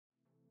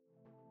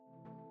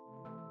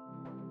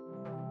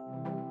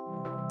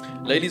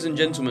Ladies and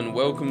gentlemen,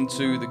 welcome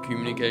to the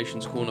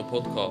Communications Corner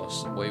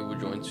podcast, where we'll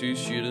join two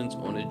students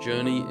on a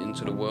journey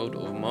into the world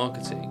of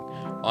marketing.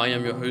 I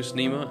am your host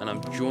Nima, and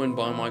I'm joined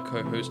by my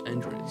co-host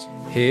Andres.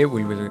 Here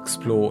we will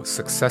explore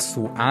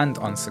successful and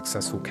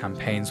unsuccessful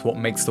campaigns, what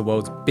makes the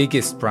world's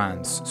biggest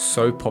brands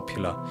so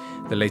popular,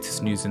 the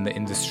latest news in the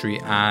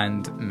industry,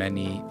 and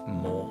many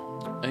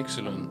more.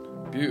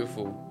 Excellent.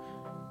 Beautiful.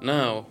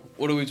 Now,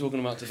 what are we talking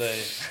about today?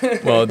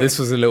 Well, this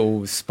was a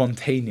little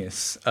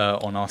spontaneous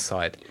on our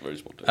side. Very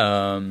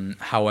spontaneous.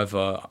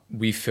 However,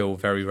 we feel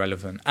very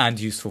relevant and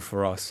useful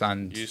for us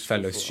and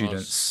fellow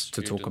students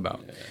to talk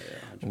about. Yeah,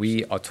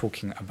 we are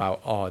talking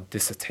about our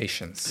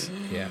dissertations.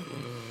 Yeah.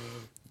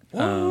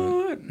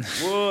 What?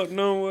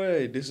 No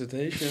way.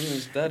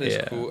 Dissertations? That is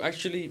cool.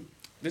 Actually,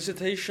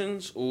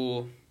 dissertations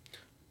or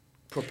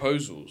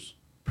proposals?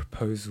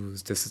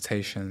 Proposals,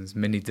 dissertations,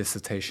 mini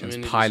dissertations,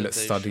 pilot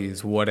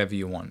studies, whatever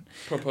you want.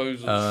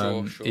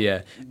 Proposals, sure.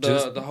 Yeah.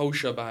 The whole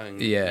shebang.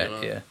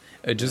 Yeah.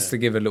 To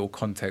give a little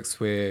context,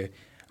 we're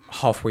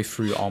halfway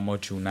through our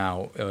module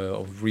now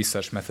of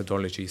research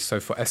methodology. So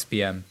for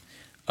SBM,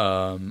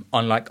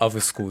 unlike other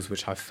schools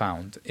which I've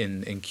found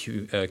in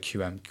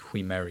QM,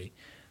 Queen Mary,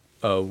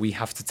 we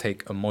have to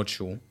take a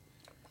module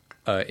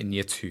in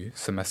year 2,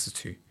 semester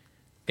 2,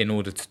 in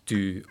order to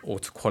do or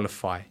to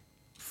qualify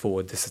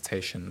for a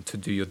dissertation, to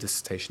do your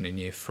dissertation in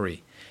year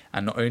 3.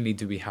 And not only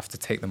do we have to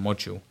take the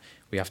module,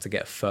 we have to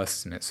get a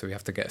first in it. So we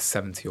have to get a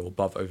 70 or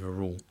above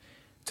overall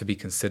to be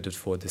considered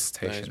for a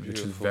dissertation, which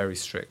is very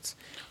strict.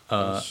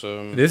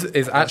 This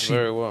is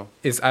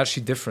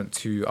actually different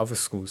to other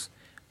schools.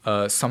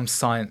 Some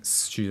science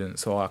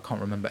students, or I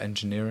can't remember,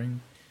 engineering,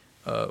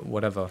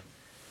 whatever.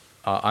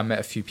 I met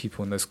a few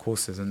people in those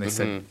courses, and they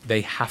said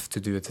they have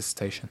to do a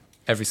dissertation.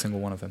 Every single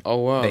one of them. Oh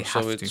wow! They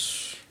have to.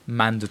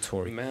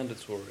 Mandatory.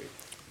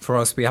 For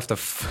us, we have to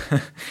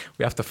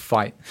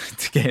fight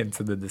to get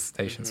into the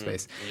dissertation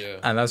space,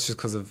 and that's just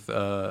because of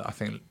I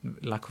think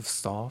lack of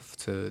staff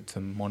to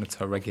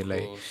monitor,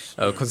 regulate.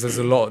 Because there's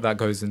a lot that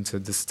goes into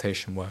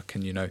dissertation work,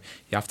 and you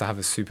have to have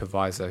a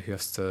supervisor who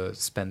has to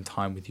spend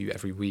time with you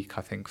every week.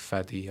 I think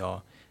Ferdi,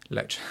 our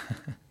lecturer,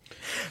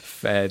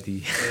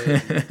 Ferdi.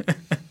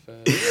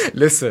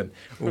 Listen,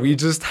 we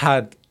just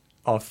had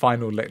our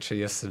final lecture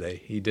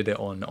yesterday. He did it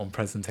on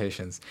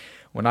presentations.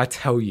 When I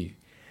tell you,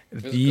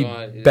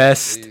 the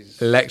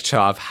best lecture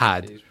I've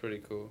had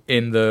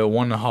in the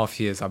 1.5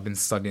 years I've been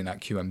studying at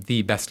QM,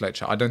 the best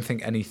lecture. I don't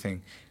think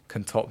anything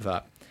can top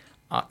that.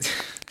 A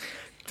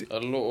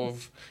lot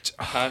of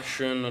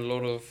passion, a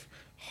lot of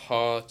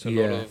heart, a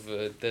lot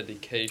of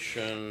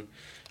dedication.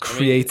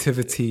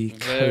 Creativity,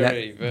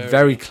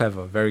 very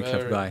clever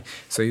guy.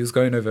 So he was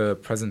going over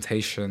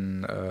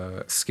presentation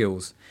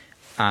skills.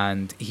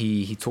 And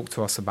he talked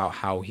to us about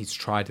how he's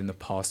tried in the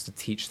past to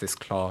teach this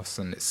class,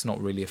 and it's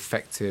not really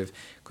effective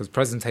because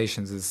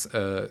presentations is,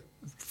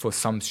 for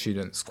some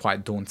students,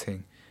 quite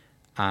daunting,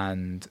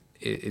 and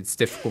it's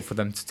difficult for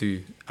them to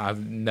do.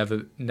 I've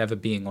never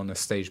being on a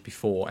stage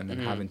before and then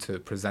having to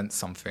present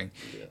something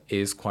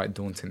is quite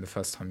daunting the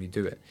first time you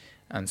do it.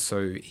 And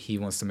so he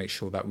wants to make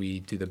sure that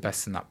we do the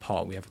best in that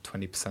part. We have a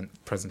 20%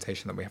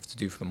 presentation that we have to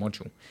do for the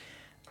module.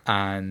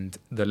 And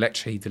the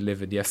lecture he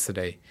delivered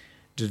yesterday,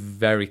 just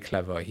very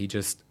clever. He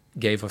just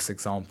gave us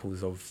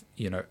examples of,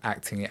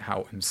 acting it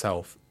out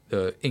himself,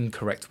 the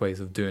incorrect ways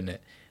of doing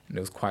it. And it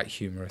was quite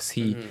humorous.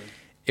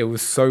 It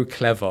was so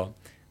clever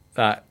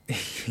that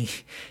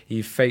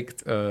he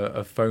faked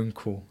a phone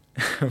call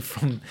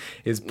from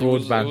his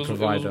broadband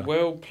provider. It was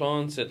well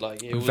planted,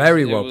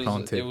 very well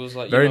planted. It was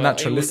very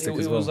naturalistic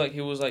as well. He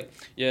was like,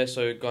 yeah.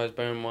 So guys,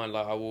 bear in mind,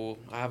 I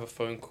have a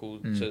phone call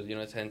to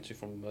attend to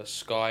from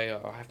Sky.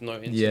 I have no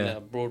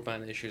internet,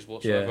 broadband issues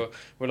whatsoever.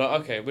 We're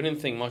like, okay, we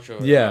didn't think much of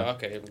it. Yeah,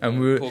 okay. And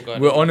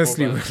we're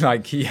honestly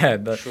like,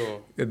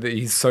 that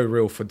he's so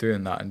real for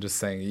doing that and just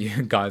saying,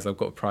 you guys, I've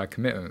got prior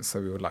commitments.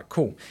 So we were like,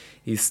 cool.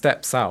 He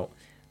steps out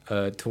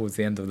towards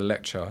the end of the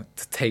lecture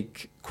to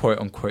take, quote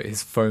unquote,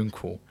 his phone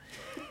call.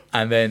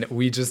 And then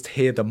we just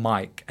hear the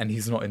mic, and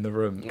he's not in the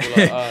room.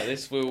 We're like,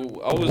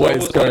 what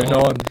is going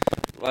on?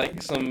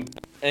 Like some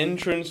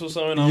entrance or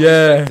something.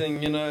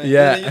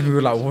 And we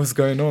were like, what's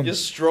going on?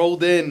 Just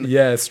strolled in.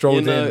 Yeah,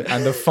 strolled in.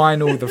 And the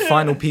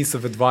final piece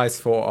of advice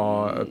for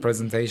our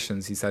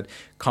presentations, he said,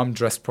 come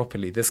dressed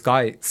properly. This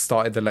guy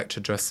started the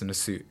lecture dressed in a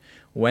suit,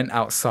 went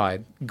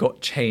outside,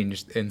 got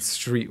changed in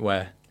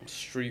streetwear.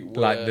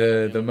 Like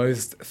the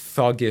most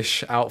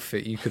thuggish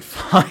outfit you could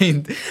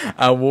find,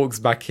 and walks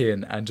back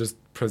in and just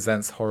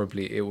presents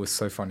horribly. It was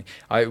so funny.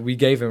 We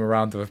gave him a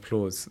round of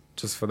applause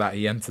just for that.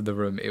 He entered the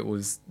room. It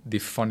was the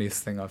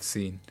funniest thing I've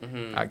seen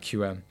at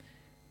QM.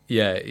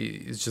 Yeah,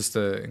 it's just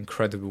an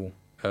incredible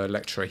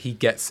lecturer. He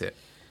gets it.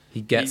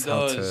 He gets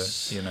how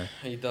to,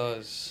 He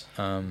does.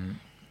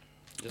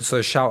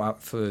 So shout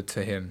out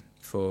to him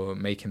for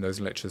making those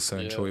lectures so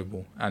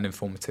enjoyable and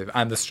informative,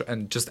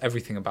 and just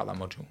everything about that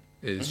module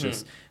is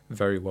just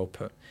very well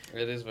put.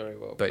 It is very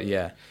well put.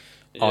 But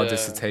our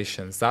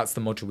dissertations, that's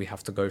the module we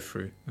have to go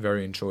through.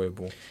 Very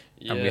enjoyable.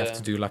 And we have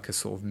to do like a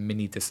sort of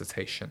mini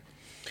dissertation.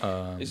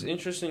 It's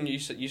interesting. You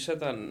said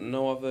that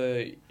no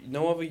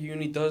other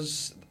uni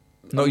does.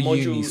 Not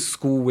uni,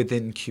 school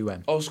within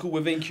QM. Oh, school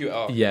within QM.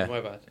 Oh, yeah,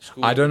 my bad.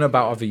 I don't know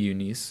about other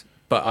unis,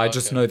 but I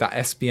just know that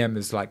SBM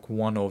is like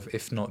one of,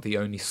 if not the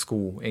only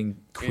school in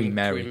Queen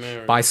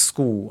Mary. By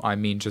school, I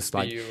mean just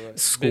like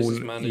school,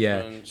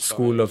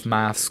 school of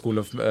math, school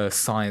of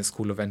science,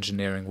 school of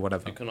engineering,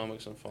 whatever.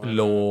 Economics and finance.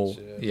 Law,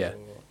 yeah.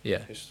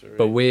 History.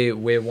 But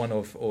we're one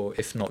of, or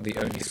if not the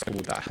only school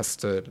that has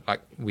to,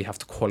 like, we have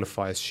to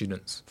qualify as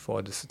students for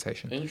a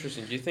dissertation.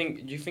 Interesting. Do you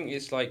think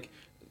it's like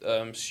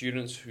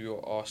students who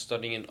are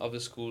studying in other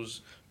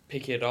schools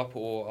pick it up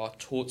or are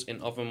taught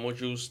in other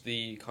modules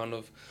the kind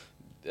of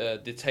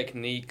the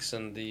techniques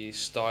and the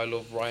style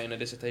of writing a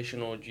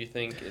dissertation, or do you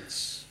think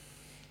it's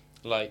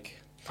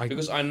like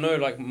because I know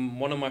like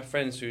one of my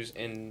friends who's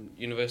in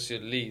University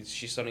of Leeds,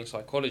 she's studying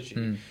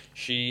psychology.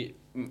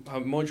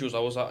 Her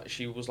modules,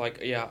 she was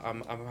like, yeah,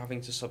 I'm having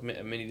to submit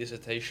a mini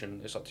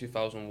dissertation. It's like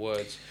 2,000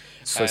 words.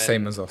 So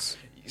same as us.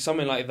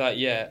 Something like that,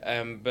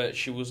 yeah. But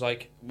she was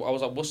like, I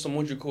was like, what's the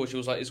module called? She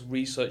was like, it's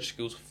research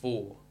skills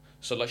 4.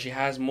 So like she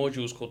has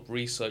modules called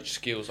research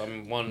skills. I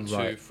mean 1,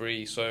 2,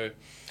 3. So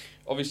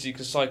obviously,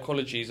 because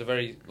psychology is a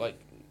very like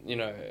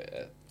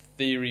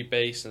theory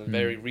based and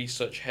very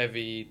research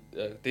heavy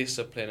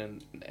discipline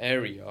and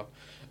area.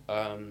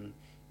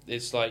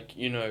 It's like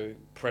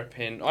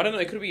prepping. I don't know.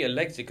 It could be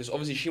elective because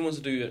obviously she wants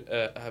to do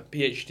her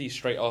PhD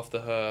straight after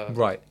her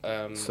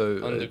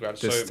undergrad.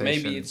 So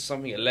maybe it's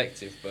something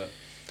elective, but.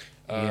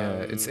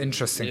 It's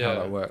interesting how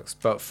that works.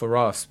 But for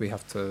us, we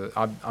have to.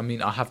 I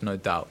mean, I have no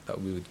doubt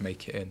that we would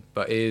make it in.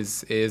 But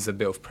it is a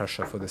bit of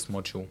pressure for this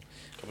module.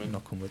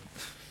 Knock on wood.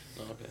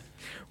 Oh, okay.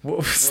 What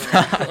was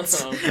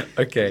that?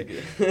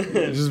 Okay.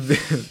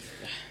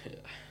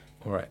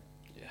 All right.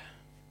 Yeah.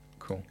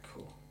 Cool.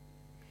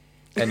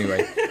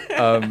 Anyway,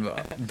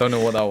 don't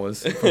know what that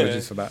was.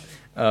 Apologies for that.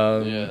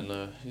 No,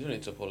 you don't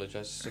need to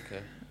apologise. It's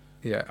okay.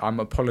 Yeah, I'm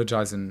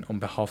apologising on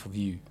behalf of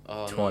you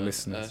to our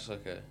listeners.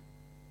 That's okay.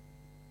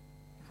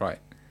 Right.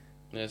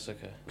 Yeah, it's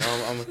okay.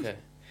 No, I'm okay.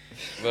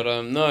 But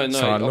no,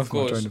 so I of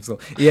course.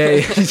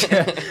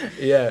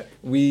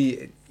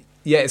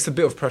 It's a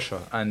bit of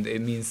pressure, and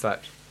it means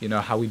that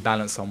how we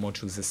balance our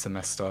modules this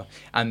semester,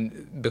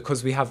 and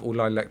because we have all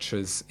our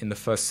lectures in the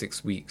first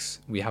 6 weeks,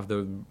 we have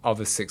the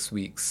other 6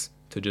 weeks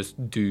to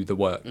just do the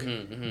work,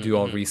 do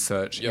our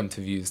research,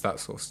 interviews, that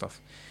sort of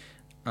stuff.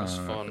 It's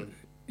fun.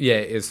 Yeah,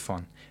 it is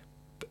fun.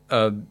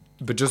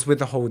 But just with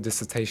the whole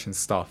dissertation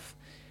stuff,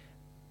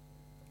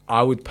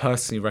 I would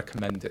personally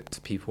recommend it to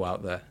people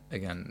out there.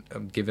 Again,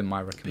 I'm giving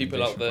my recommendation.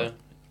 People out there,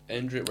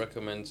 Endrit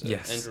recommends it.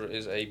 Yes. Endrit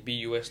is a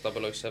BUS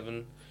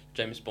 007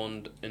 James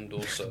Bond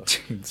endorser.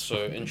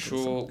 So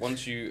ensure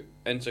once you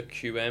enter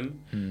QM,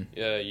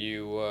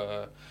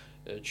 you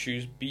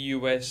choose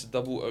BUS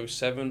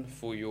 007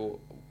 for your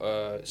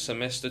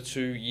semester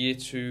 2, year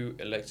 2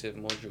 elective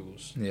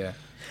modules. Yeah,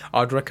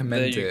 I'd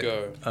recommend it. There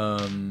you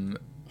go.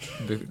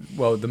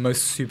 Well, the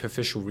most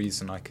superficial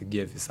reason I could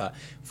give is that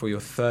for your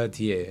third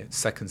year,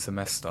 second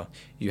semester,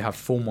 you have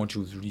 4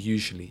 modules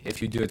usually.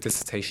 If you do a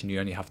dissertation,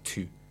 you only have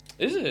 2.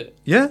 Is it?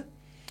 Yeah?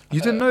 You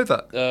didn't know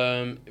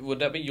that? Would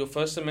that be your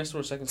first semester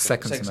or second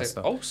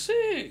semester? Oh,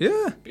 sick!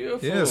 Yeah.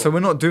 Beautiful. Yeah, so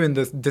we're not doing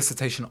the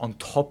dissertation on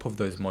top of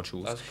those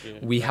modules. That's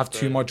good. We have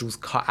 2 modules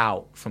cut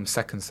out from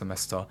second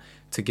semester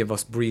to give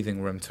us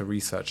breathing room to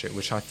research it,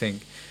 which I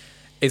think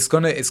it's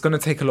gonna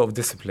take a lot of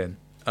discipline.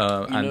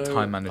 And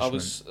time management. I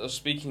was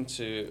speaking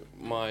to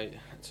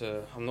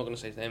I'm not going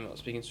to say his name. I was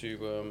speaking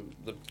to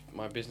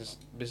my business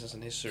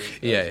and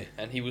history.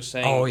 And he was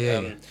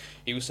saying.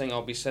 He was saying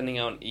I'll be sending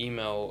out an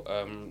email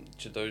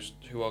to those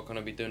who are going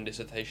to be doing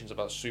dissertations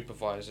about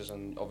supervisors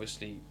and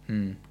obviously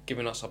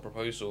giving us our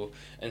proposal.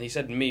 And he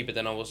said me, but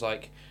then I was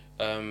like,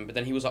 but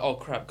then he was like, oh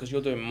crap, because you're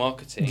doing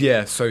marketing.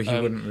 Yeah, so he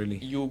wouldn't really.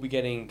 You'll be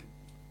getting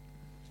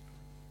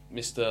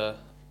Mr.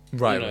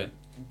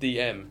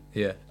 DM.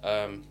 Yeah.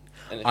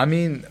 I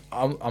mean,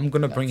 I'm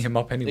gonna bring him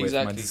up anyway.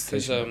 Exactly,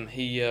 because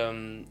he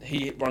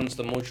runs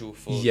the module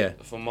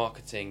for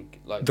marketing,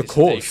 like the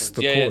course.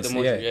 The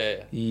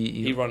module.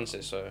 He runs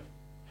it. So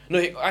no,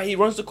 he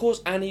runs the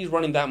course and he's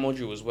running that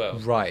module as well.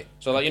 Right.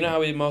 So like how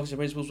we did marketing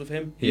principles with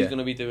him, he's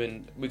gonna be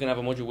doing. We're gonna have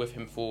a module with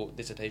him for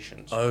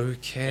dissertations.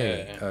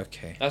 Okay. Yeah.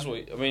 Okay. That's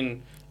what I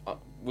mean.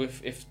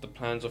 If the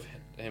plans of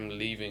him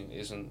leaving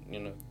isn't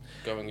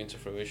going into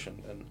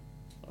fruition, then.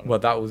 Well,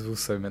 that was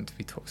also meant to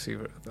be top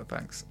secret.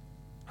 Thanks.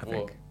 I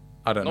think.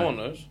 I don't know. No one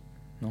knows.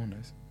 No one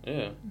knows.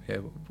 Yeah. Yeah,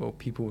 well,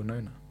 people will know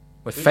now.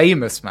 We're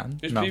famous, man.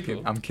 No, I'm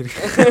kidding.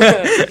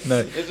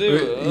 No.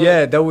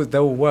 Yeah, there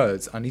were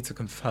words. I need to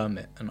confirm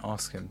it and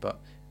ask him. But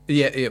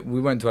yeah,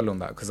 we won't dwell on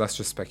that because that's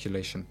just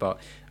speculation. But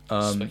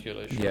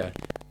speculation. Yeah.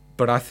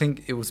 But I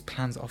think it was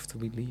plans after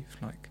we leave.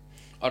 Like.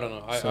 I don't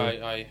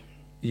know.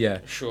 Yeah.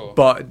 Sure.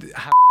 But.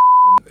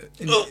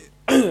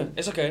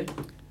 It's okay.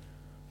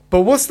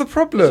 But what's the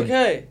problem? It's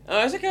okay.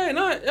 It's okay.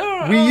 No, all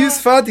right. We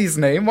use Fadi's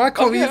name. Why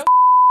can't we use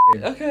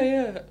Okay,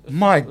 yeah.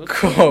 My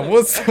God,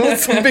 what's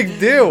the big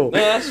deal? No,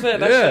 that's fair.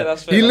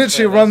 That's fair. He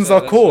literally runs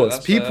our course.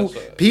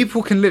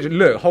 People can literally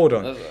look. Hold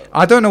on.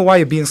 I don't know why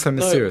you're being so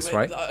mysterious,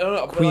 right?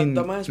 Queen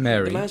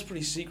Mary. The man's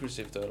pretty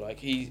secretive though. Like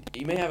he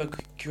may have a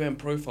QM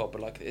profile,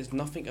 but like there's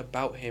nothing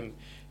about him,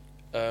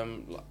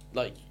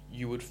 like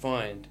you would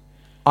find.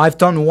 I've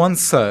done one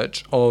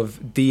search of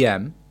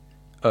DM,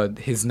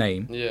 his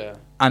name. Yeah.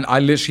 And I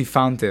literally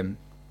found him.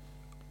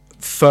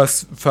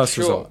 First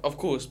result. Of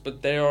course,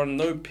 but there are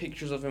no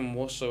pictures of him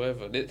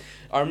whatsoever.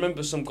 I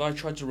remember some guy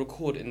tried to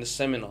record in the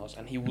seminars,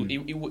 and he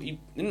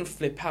didn't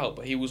flip out,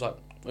 but he was like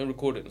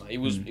recording. Like he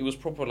was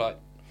proper like,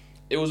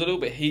 it was a little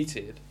bit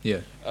heated.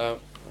 Yeah.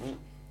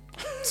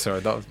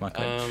 Sorry, that was my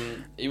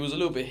claim. It was a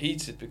little bit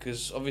heated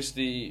because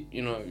obviously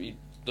he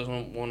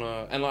doesn't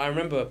wanna. And like, I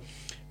remember.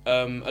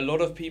 A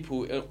lot of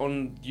people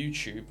on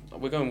YouTube,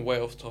 we're going way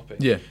off topic.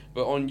 Yeah.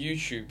 But on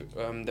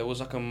YouTube, there was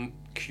like a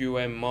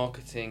QM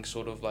marketing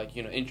sort of like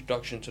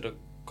introduction to the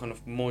kind of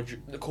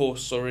the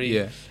course. Sorry.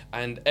 Yeah.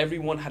 And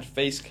everyone had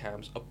face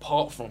cams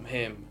apart from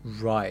him.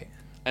 Right.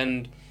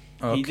 And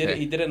he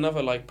did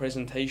another like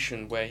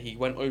presentation where he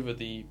went over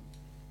the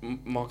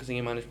marketing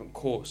and management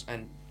course,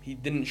 and he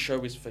didn't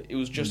show his face. It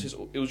was just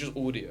it was just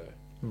audio.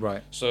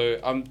 Right. So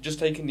I'm just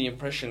taking the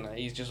impression that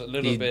he's just a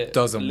little bit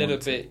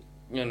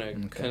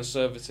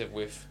conservative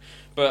with,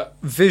 but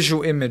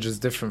visual image is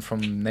different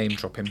from name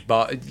dropping.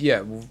 But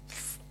yeah, well,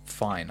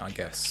 fine, I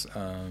guess.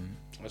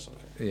 That's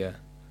okay. Yeah.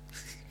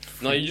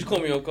 No, you just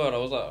caught me off guard. I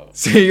was like,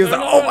 so he was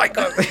like, "Oh my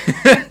God!"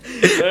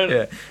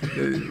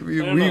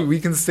 Yeah, we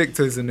can stick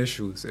to his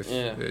initials if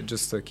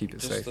just to keep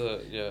it safe.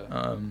 But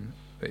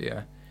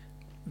yeah.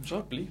 Should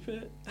I bleep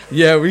it?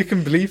 Yeah, we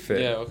can bleep it.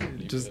 Yeah, okay.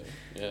 Bleep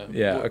it.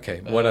 Yeah. Okay.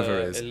 Whatever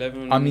it is.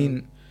 11. I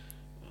mean,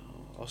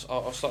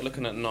 I'll start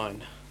looking at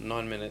 9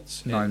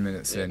 minutes. 9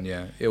 minutes in,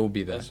 it will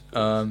be there.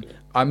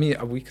 I mean,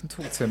 we can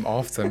talk to him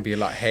after and be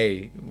like,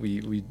 "Hey,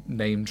 we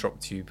name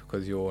dropped you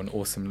because you're an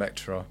awesome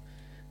lecturer.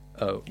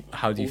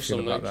 How do you feel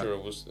about that?"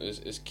 Awesome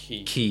lecturer is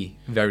key. Key,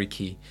 very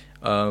key.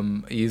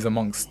 He's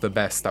amongst the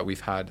best that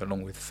we've had,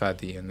 along with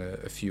Fadi and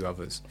a few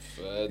others.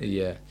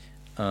 Yeah.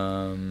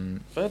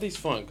 Fadi's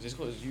fine because he's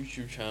got his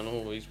YouTube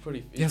channel.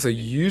 He has a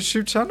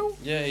YouTube channel?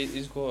 Yeah,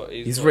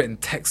 he's written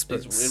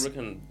textbooks. He's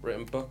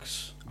written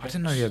books. I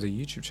didn't know he had a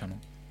YouTube channel.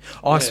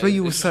 I swear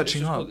you were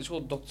searching up. It's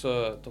called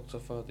Dr.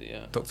 Fadi,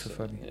 yeah. Dr.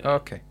 Fadi. Yeah. Oh,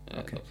 okay.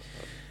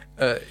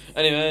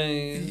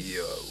 Anyway,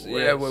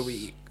 where were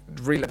we?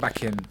 Reel it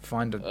back in.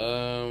 Find it.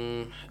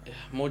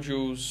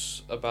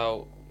 Modules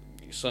about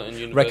certain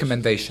universities.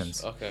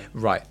 Recommendations. Okay.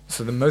 Right.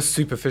 So the most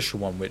superficial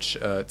one, which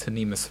to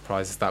Nima's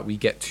surprise, is that we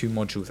get 2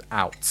 modules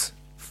out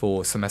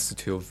for semester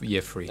 2 of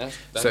year 3.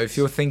 So if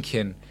you're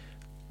thinking,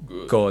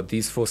 good. God,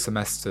 these 4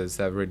 semesters,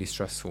 they're really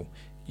stressful,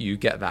 you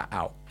get that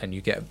out and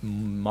you get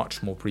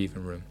much more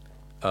breathing room,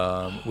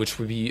 which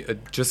would be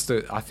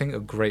I think a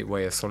great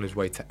way, a solid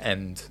way to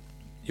end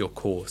your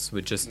course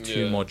with just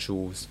 2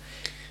 modules,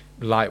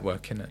 light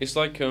work in it. It's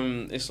like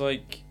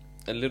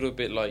a little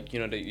bit like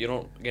that you're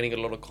not getting a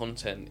lot of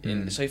content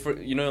in. Say for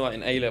like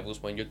in A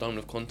levels when you're done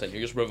with content,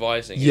 you're just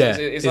revising. Yeah,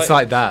 it's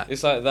like that.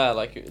 It's like that.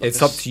 Like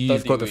it's up to you.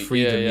 You've got the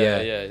freedom. Yeah.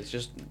 It's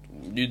just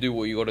you do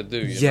what you got to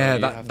do.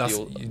 That's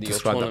you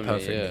described that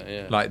perfectly.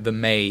 Yeah. Like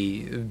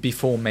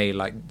before May,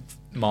 like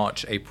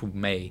March, April,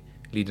 May,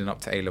 leading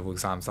up to A level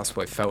exams. That's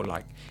what it felt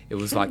like. It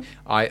was like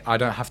I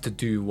don't have to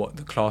do what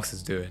the class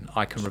is doing.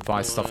 I can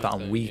revise stuff that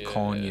I'm weak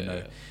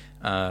on.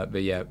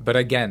 But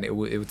again, it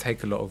would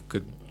take a lot of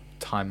good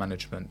time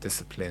management,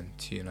 discipline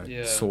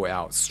to sort it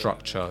out,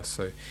 structure.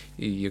 So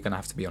you're gonna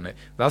have to be on it.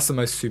 That's the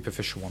most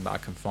superficial one that I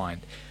can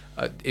find.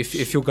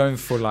 If you're going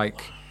for like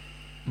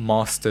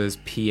masters,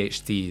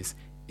 PhDs,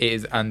 it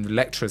is, and the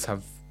lecturers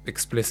have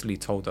explicitly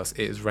told us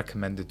it is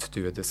recommended to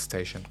do a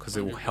dissertation because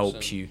it will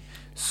help you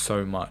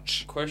so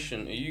much.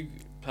 Question: are you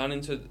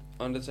planning to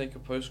undertake a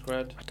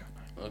postgrad? I don't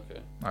know.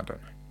 Okay. I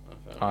don't know.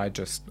 Okay.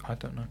 I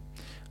don't know.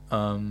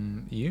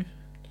 You?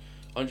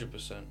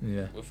 100%.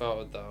 Yeah.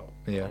 Without a doubt.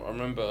 Yeah. I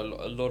remember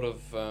a lot of,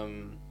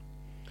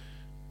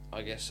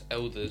 I guess,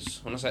 elders.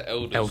 When I say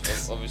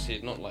elders.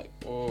 Obviously not like,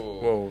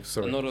 whoa,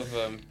 sorry. A lot of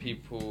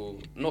people,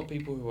 not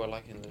people who are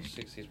like in their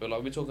 60s, but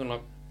like we're talking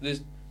like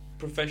there's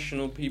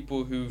professional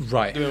people who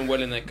doing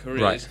well in their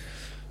careers. Right.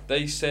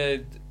 They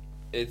said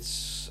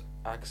it's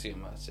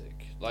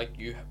axiomatic. Like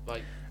you,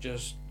 like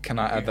just. Can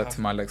I add that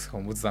to my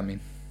lexicon? What does that mean?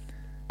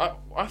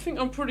 I think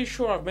I'm pretty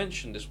sure I've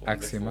mentioned this one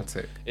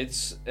axiomatic before.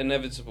 It's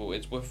inevitable.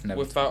 It's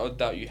without a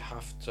doubt you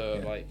have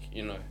to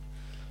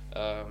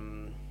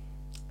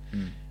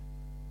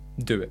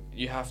do it.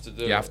 You have to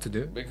do it. You have to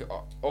do it. Because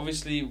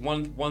obviously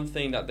one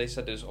thing that they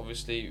said is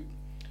obviously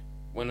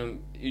when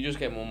you just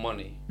get more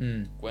money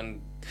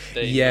when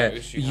they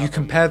notice you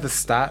compare the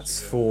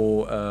stats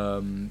for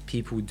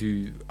people who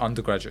do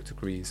undergraduate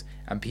degrees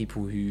and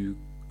people who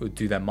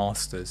do their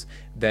masters.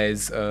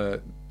 There's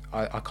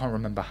I can't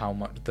remember how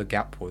much the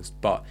gap was,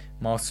 but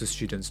master's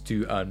students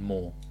do earn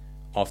more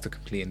after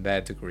completing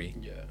their degree,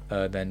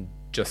 than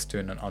just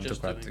doing an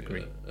undergrad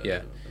degree.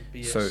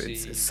 BSc, so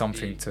it's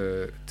something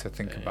to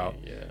think about.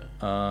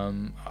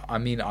 I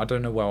mean, I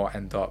don't know where I'll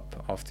end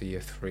up after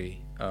year 3.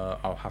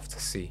 I'll have to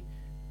see,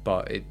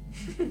 but it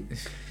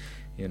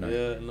you know,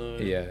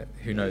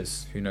 who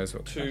knows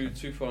what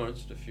too far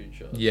into the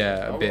future.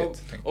 A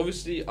bit.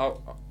 Obviously,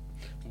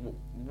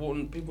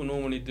 what people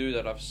normally do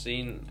that I've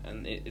seen,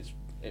 and it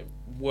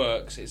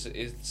works,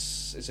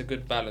 it's a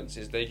good balance,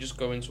 is they just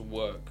go into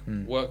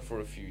work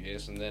for a few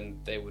years, and then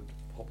they would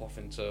hop off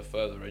into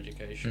further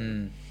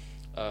education.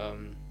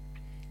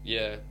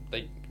 You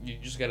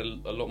just get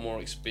a lot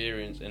more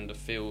experience in the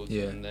field,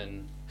 and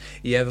then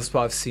that's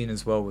what I've seen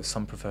as well with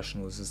some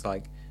professionals. Is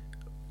like,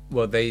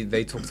 well,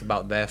 they talked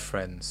about their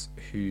friends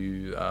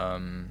who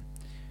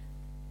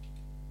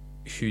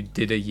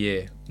did a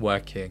year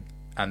working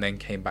and then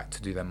came back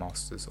to do their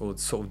masters, or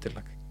sort of did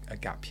like a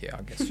gap year,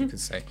 I guess you could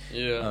say.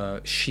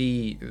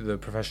 The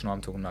professional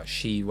I'm talking about,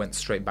 she went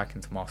straight back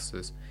into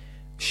masters.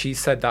 She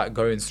said that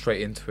going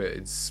straight into it,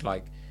 it's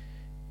like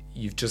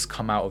you've just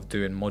come out of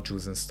doing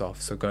modules and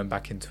stuff, so going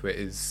back into it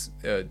is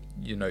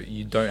you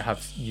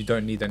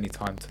don't need any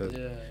time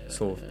to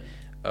sort of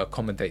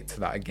accommodate to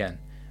that again.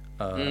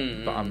 But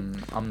I'm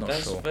not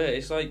sure. That's fair.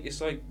 It's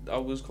like I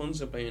was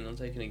contemplating on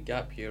taking a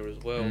gap year as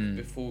well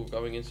before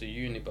going into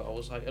uni, but I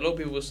was like, a lot of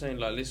people were saying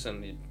like,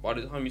 listen, by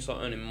the time you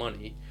start earning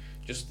money,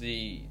 just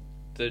the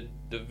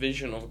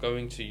vision of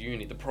going to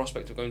uni, the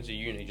prospect of going to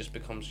uni just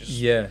becomes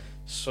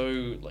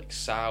so like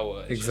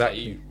sour. It's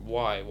exactly.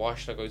 Like, why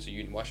should I go to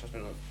uni? Why should I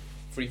spend like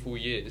 3-4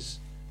 years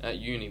at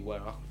uni where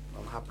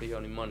I'm happily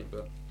earning money?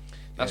 But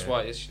that's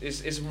why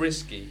it's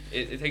risky.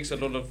 It takes a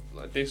lot of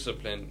like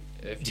discipline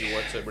if you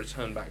were to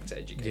return back to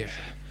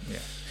education.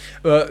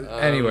 Well,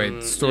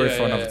 anyway, story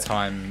for another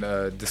time,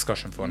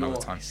 discussion for another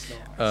time.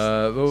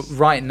 Well,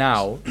 right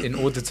now, in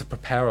order to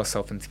prepare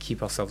ourselves and to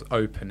keep ourselves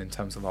open in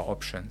terms of our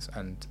options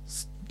and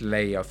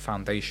lay a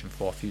foundation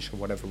for our future,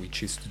 whatever we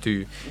choose to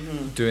do,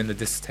 doing the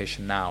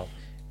dissertation now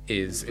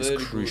is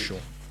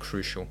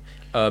crucial.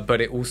 But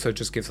it also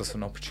just gives us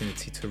an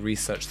opportunity to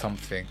research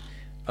something.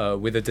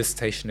 With a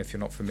dissertation, if you're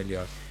not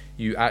familiar,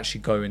 you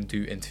actually go and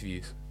do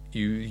interviews.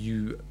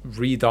 You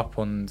read up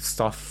on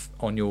stuff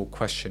on your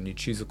question. You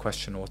choose a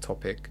question or a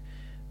topic.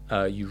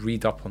 You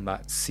read up on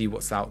that, see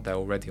what's out there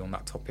already on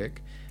that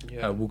topic.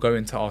 We'll go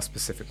into our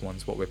specific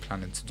ones, what we're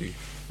planning to do,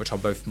 which are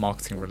both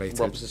marketing related.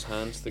 Rubs his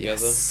hands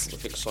together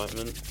with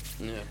excitement.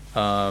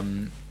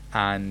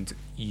 And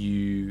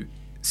you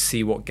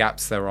see what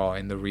gaps there are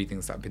in the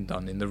readings that have been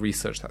done, in the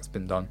research that's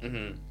been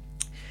done.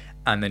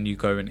 And then you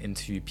go and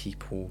interview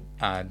people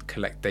and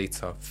collect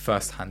data,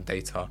 first-hand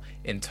data,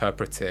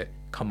 interpret it,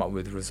 come up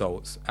with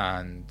results,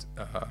 and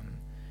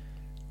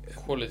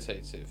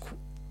qualitative.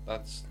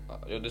 That's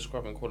you're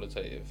describing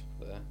qualitative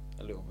there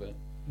a little bit.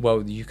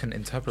 Well, you can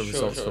interpret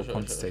results for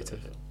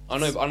quantitative. Sure. I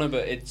know,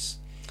 but it's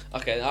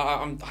okay.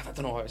 I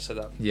don't know why I said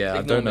that.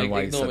 I don't know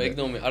why you said it.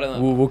 Ignore me. I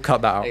don't know. We'll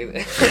cut that out.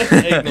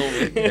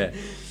 Ignore me.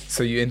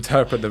 So you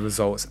interpret the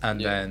results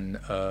and then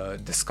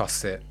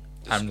discuss it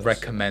and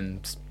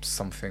recommend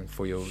something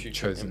for your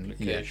chosen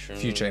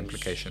future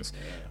implications.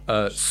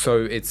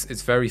 So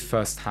it's very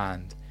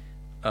first-hand.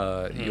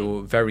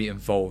 You're very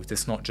involved.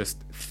 It's not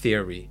just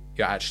theory.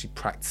 You're actually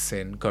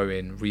practicing,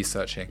 going,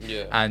 researching,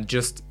 and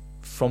just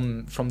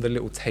from the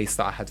little taste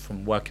that I had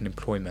from work and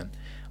employment.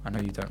 I know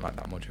you don't like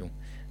that module.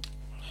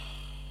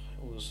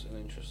 It was an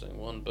interesting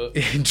one, but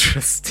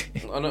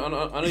interesting. I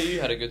know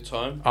you had a good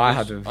time. I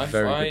had a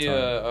very good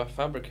time. I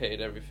fabricated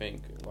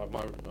everything, like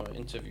my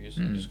interviews.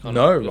 Just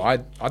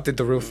I did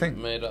the real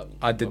thing. Made up.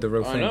 I did the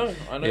real thing.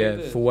 I know. Yeah,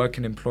 for work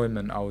and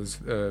employment, I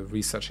was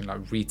researching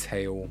like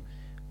retail.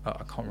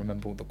 I can't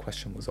remember what the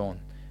question was on,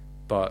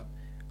 but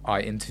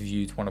I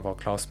interviewed one of our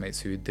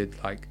classmates who did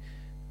like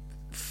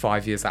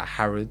 5 years at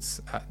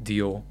Harrods at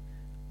Dior,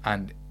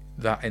 and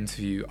that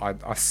interview,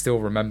 I still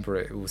remember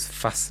it. It was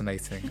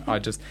fascinating. I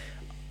just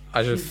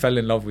fell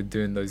in love with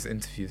doing those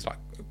interviews, like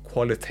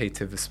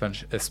qualitative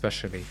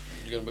especially.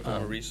 You're gonna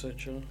become a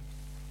researcher?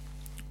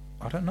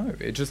 I don't know.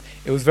 It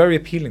was very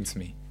appealing to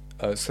me.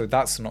 So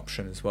that's an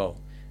option as well.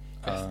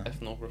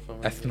 Ethnographer.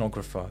 Maybe.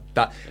 Ethnographer.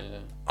 That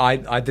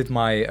I did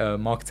my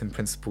marketing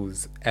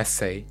principles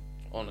essay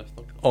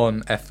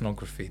on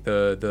ethnography,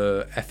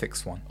 the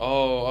ethics one.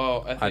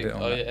 Ethics. I did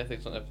on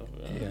ethics on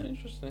ethnography. Yeah.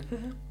 Interesting.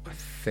 I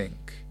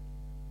think,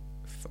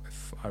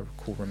 if I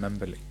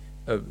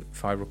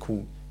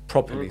recall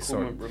properly,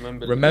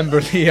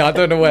 Rememberly. I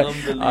don't know where.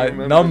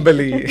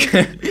 Numberly.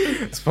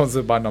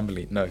 Sponsored by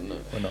Numberly. No,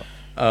 we're not.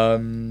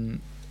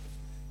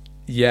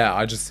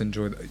 I just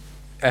enjoyed it.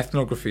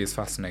 Ethnography is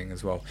fascinating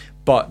as well,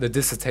 but the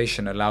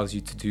dissertation allows you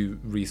to do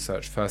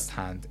research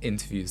firsthand,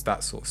 interviews,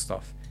 that sort of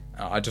stuff.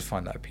 I just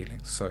find that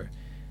appealing. So,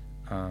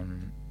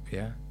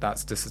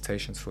 that's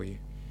dissertations for you.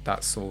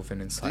 That's sort of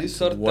an insight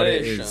into what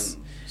it is.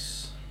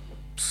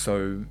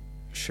 So,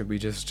 should we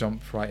just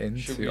jump right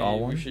into our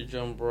one? We should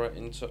jump right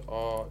into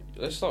our...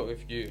 Let's start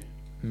with you.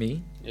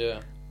 Me?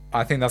 Yeah.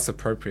 I think that's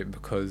appropriate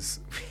because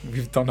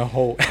we've done a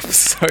whole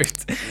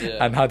episode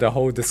and had a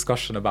whole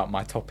discussion about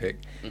my topic.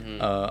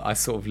 I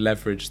sort of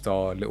leveraged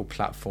our little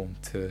platform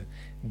to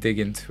dig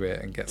into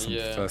it and get some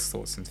first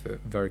thoughts into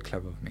it. Very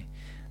clever of me.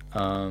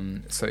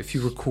 So if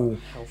you recall...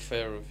 How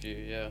fair of you,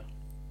 yeah.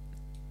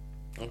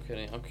 I'm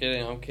kidding.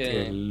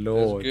 Good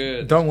Lord. That's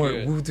good. Don't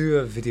worry, we'll do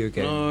a video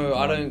game. No,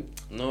 I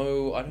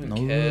don't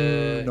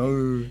care.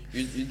 No.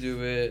 You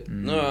do it.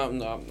 No, I'm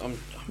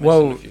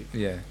messing with you.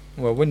 Yeah.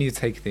 Well, when you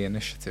take the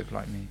initiative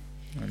like me.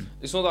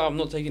 It's not that I'm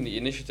not taking the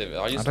initiative.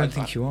 I don't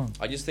think you are.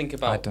 I just think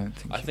about.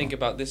 I think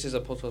about this is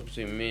a podcast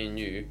between me and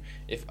you.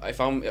 If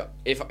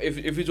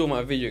we talk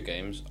about video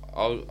games,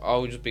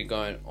 I'll just be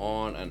going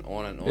on and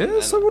on and on. Yeah,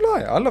 and so will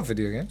I. I love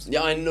video games.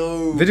 Yeah, I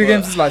know. Video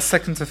games is like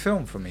second to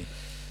film for me,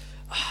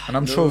 and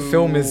I'm sure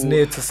film is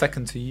near to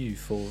second to you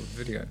for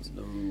video games.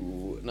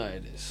 No,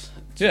 it is.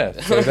 Yeah,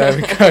 so there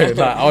we go. Like,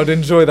 I would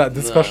enjoy that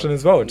discussion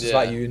as well, just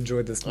like you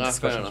enjoyed this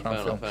discussion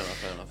around film.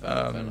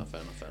 Fair enough.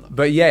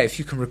 But yeah, if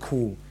you can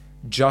recall,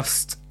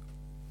 just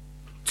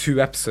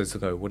 2 episodes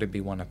ago, would it be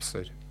 1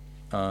 episode?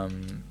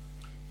 The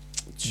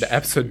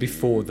episode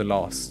before the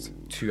last,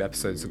 2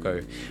 episodes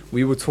ago,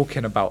 we were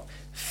talking about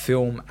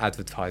film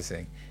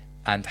advertising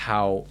and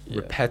how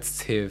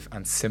repetitive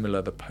and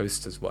similar the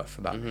posters were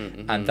for that.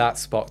 And that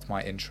sparked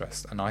my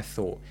interest. And I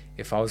thought,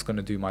 if I was going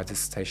to do my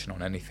dissertation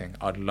on anything,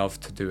 I'd love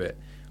to do it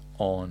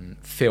on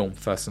film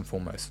first and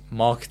foremost.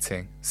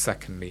 Marketing,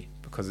 secondly,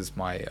 because it's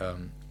my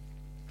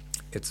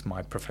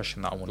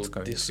profession that I want to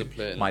go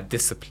into. My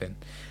discipline.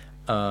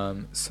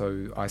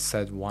 So I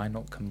said, why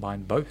not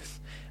combine both?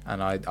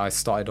 And I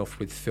started off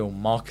with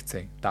film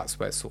marketing. That's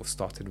where it sort of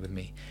started with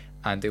me.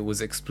 And it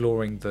was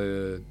exploring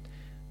the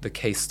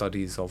case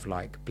studies of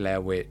like Blair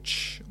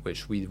Witch,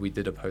 which we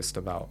did a post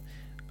about,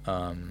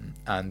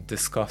 and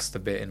discussed a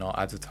bit in our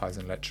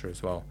advertising lecture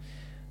as well.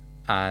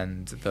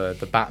 And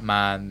the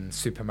Batman,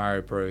 Super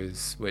Mario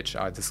Bros, which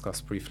I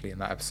discussed briefly in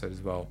that episode as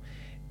well.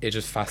 It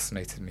just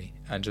fascinated me,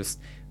 and just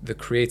the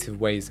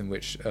creative ways in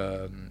which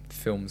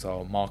films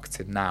are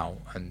marketed now,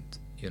 and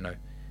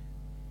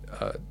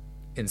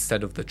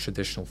instead of the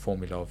traditional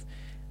formula of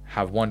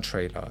have one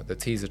trailer, the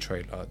teaser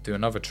trailer, do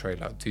another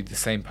trailer, do the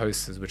same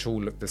posters which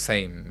all look the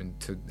same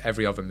to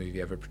every other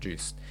movie ever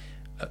produced,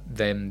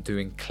 them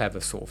doing clever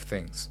sort of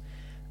things.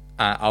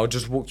 I'll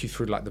just walk you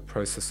through like the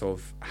process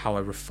of how I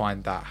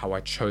refined that, how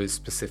I chose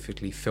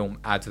specifically film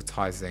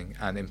advertising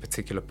and in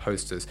particular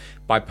posters.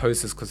 By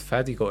posters, because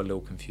Ferdy got a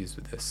little confused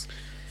with this.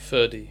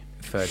 Ferdy.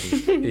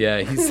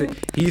 Yeah,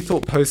 he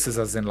thought posters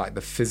as in like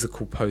the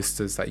physical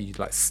posters that you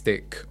like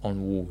stick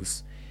on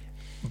walls.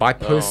 By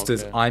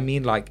posters, I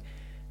mean like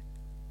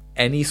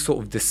any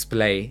sort of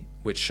display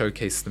which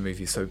showcases the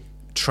movie. So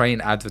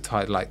train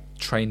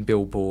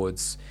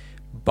billboards,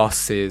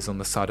 buses on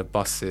the side of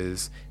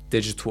buses,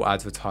 digital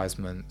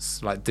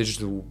advertisements, like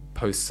digital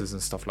posters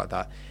and stuff like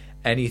that.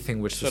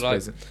 Anything which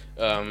displays it.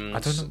 I don't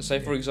know. Say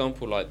for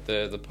example, like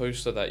the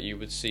poster that you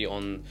would see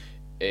in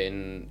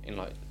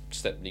like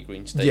Stepney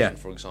Green Station,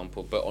 for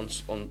example, but on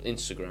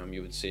Instagram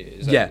you would see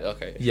it. Is that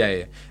okay?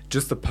 Yeah.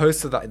 Just the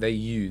poster that they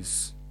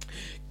use.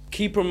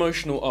 Key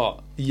promotional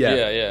art.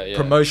 Yeah.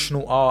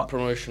 Promotional art.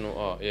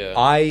 Yeah.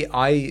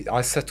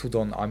 I settled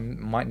on. I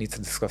might need to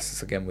discuss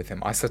this again with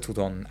him. I settled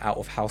on out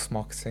of house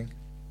marketing.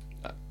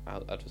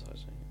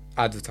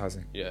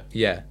 Advertising.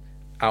 Yeah.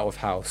 Out of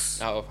house.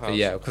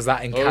 Yeah, because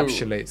that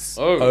encapsulates.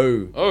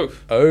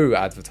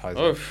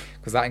 Advertising.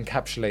 Because that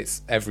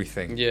encapsulates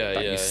everything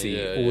that you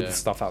see, all the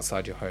stuff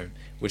outside your home,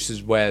 which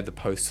is where the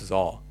posters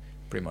are,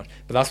 pretty much.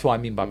 But that's what I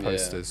mean by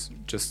posters.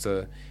 Just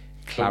to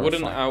clarify. But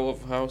wouldn't out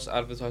of house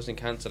advertising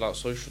cancel out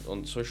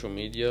social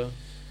media?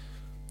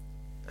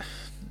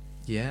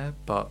 Yeah,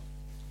 but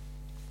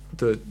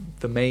the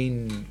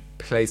main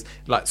place,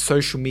 like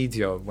social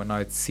media, when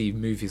I see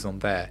movies on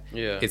there,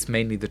 it's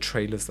mainly the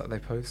trailers that they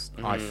post.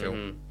 I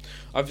feel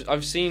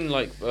I've seen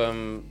like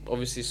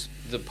obviously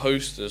the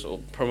posters or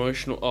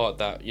promotional art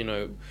that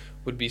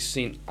would be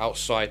seen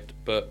outside,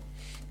 but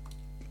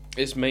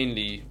it's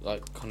mainly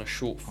like kind of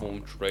short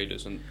form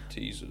trailers and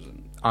teasers.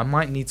 And I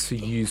might need to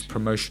use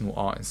promotional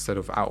art instead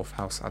of out of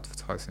house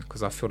advertising,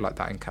 because I feel like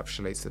that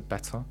encapsulates it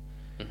better.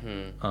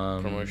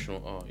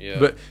 Promotional art, yeah.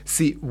 But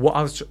see, what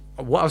I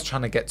was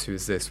trying to get to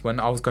is this: when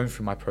I was going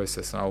through my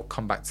process, and I'll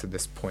come back to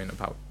this point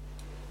about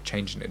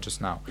changing it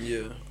just now.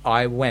 Yeah.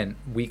 I went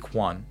week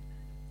 1,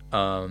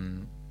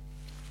 and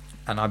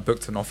I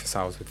booked an office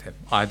hours with him.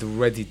 I'd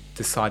already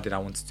decided I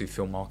wanted to do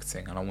film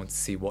marketing, and I wanted to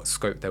see what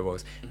scope there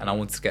was, and I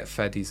wanted to get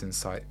Ferdy's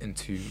insight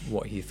into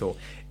what he thought.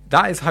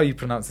 That is how you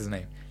pronounce his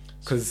name,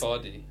 because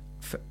Ferdy.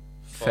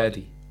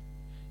 Ferdy.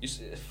 You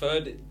say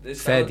Ferdy.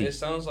 It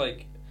sounds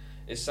like.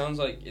 It sounds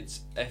like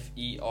it's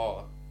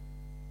F-E-R,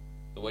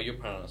 the way you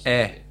pronounce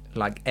it.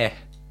 Like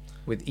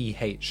with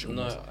E-H.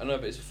 No, I know,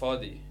 but it's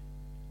Fadi.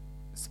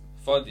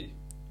 Fadi.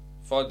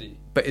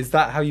 But is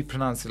that how you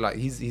pronounce it? Like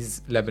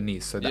he's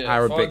Lebanese, so the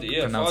Arabic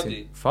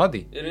pronunciation.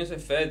 Fadi. You don't say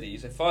Ferdi, you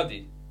say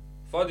Fadi.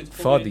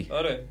 Fadi.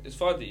 Oh no, it's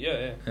Fadi.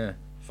 Yeah.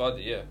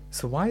 Fadi. Yeah.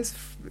 So why is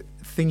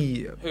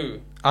thingy? Who?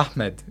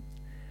 Ahmed.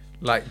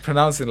 Like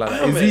pronouncing like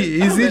that. Is he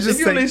just if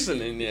you're saying,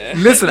 listening, yeah.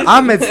 Listen,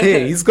 Ahmed's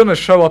here. He's gonna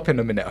show up in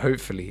a minute.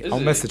 Hopefully, I'll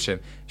message him.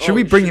 Should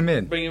we bring him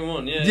in? Bring him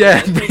on, yeah.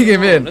 Yeah, bring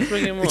him in. Let's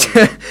bring him on.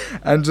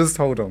 And just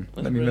hold on.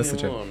 Let me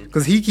message him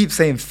because he keeps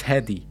saying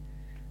Fedi,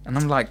 and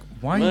I'm like,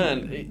 why?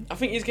 Man, I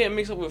think he's getting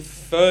mixed up with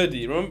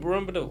Ferdy.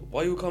 Remember the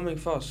why you coming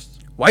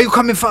fast? Why are you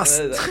coming fast?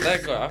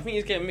 That guy. I think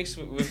he's getting mixed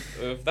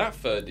with that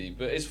Ferdy,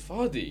 but it's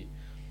Fadi.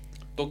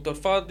 Dr.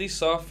 Fadi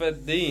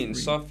Safeddin.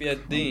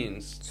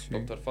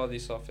 Dr. Fadi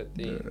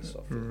Safeddin.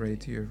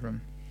 Radio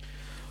room.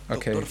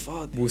 Okay,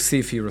 we'll see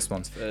if he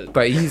responds.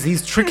 But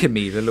he's tricking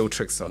me, the little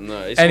trickster. No,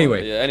 it's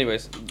anyway. Not, yeah.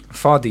 Anyways,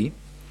 Fadi.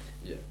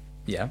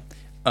 Yeah.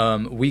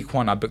 Week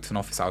 1, I booked an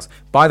office hours.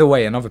 By the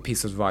way, another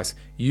piece of advice: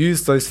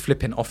 use those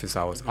flipping office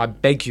hours. I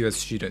beg you, as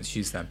students,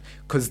 use them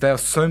because there are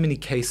so many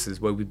cases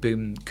where we've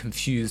been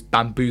confused,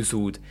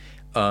 bamboozled,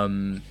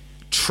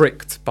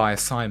 tricked by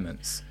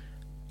assignments.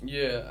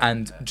 Yeah.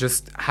 And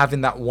just having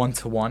that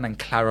one-to-one and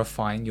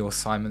clarifying your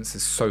assignments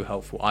is so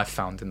helpful. I've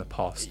found in the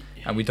past,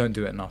 and we don't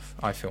do it enough,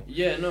 I feel.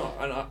 Yeah, no,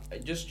 and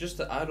just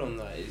to add on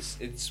that,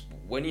 it's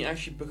when you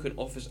actually book an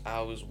office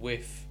hours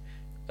with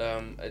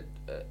a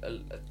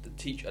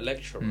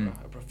lecturer,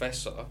 a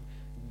professor,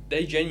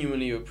 they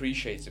genuinely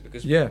appreciate it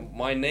because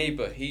my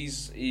neighbour,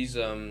 he's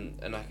an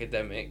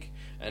academic.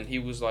 And he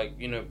was like,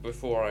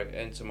 before I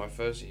enter my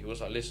first year, he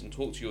was like, listen,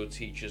 talk to your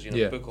teachers,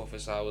 book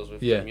office hours with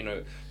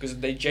them, because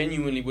they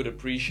genuinely would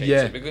appreciate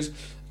it. Because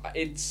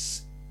it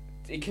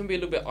can be a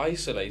little bit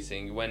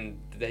isolating when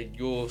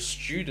your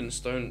students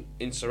don't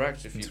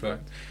interact with you.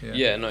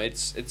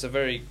 It's a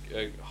very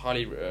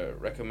highly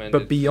recommended.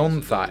 But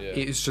beyond that,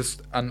 it's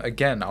just, and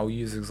again, I'll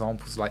use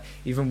examples like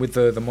even with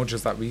the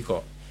modules that we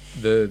got,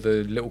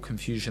 the little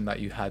confusion that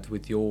you had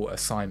with your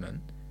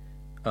assignment,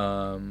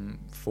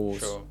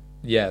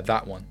 Yeah,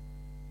 that one.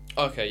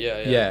 Okay,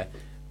 yeah.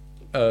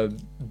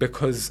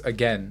 Because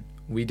again,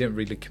 we didn't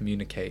really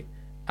communicate,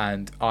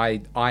 and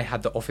I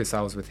had the office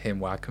hours with him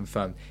where I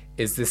confirmed,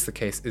 is this the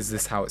case? Is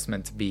this how it's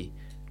meant to be?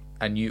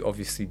 And you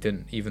obviously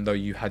didn't, even though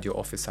you had your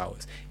office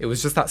hours. It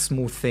was just that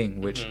small thing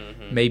which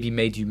maybe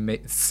made you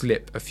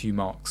slip a few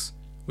marks,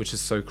 which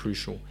is so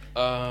crucial.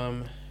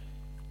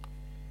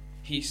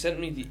 He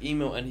sent me the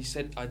email and he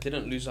said I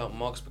didn't lose out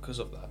marks because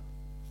of that.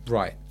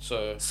 Right.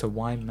 So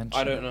why mention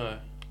I don't know.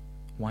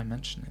 Why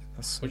mention it?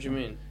 That's so what do you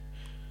mean?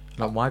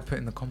 Like, why put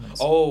in the comments?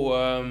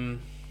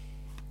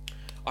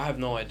 I have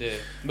no idea.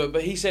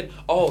 But he said,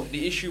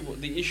 the issue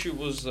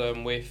was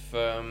with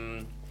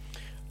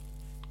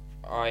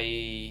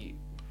I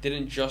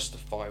didn't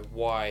justify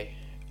why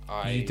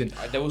You didn't.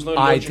 There was no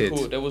logical.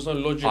 I did. There was no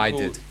logical. I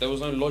did. There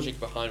was no logic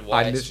behind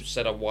why I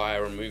said why I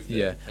removed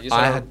it. Yeah.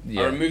 I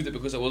removed it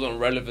because it wasn't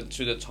relevant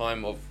to the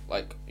time of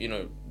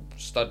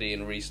study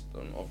and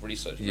of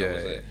research. Yeah,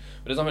 was it.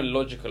 But there's nothing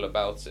logical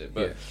about it.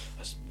 But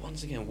that's,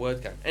 once again,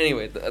 word count.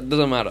 Anyway, it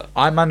doesn't matter.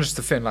 I managed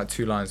to fit in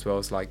 2 lines where I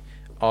was like,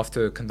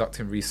 after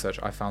conducting research,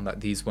 I found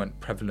that these weren't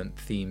prevalent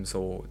themes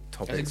or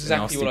topics. That's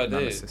exactly what I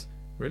did.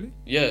 Really?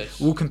 Yes.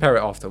 We'll compare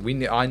it after.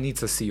 I need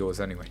to see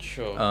yours anyway.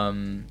 Sure.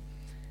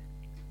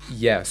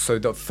 So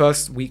the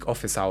first week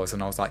office hours,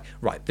 and I was like,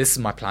 right, this is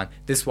my plan.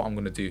 This is what I'm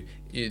going to do.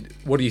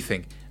 What do you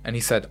think? And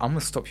he said, I'm going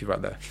to stop you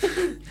right there.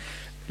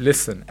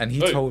 Listen. And he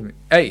told me,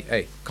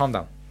 hey, calm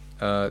down.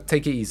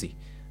 Take it easy.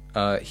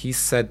 He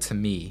said to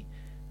me,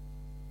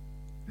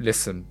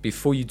 listen,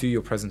 before you do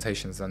your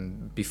presentations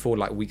and before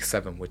week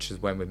 7, which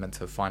is when we're meant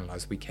to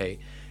finalize week 8,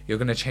 you're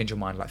going to change your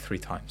mind 3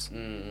 times.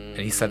 And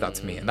he said that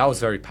to me. And that was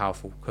very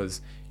powerful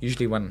because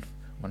usually when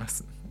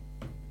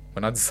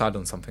I decide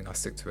on something, I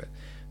stick to it.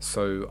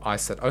 So I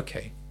said,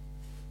 okay,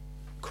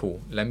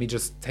 cool. Let me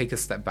just take a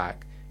step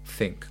back,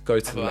 think, go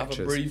to the lectures.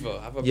 Have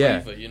a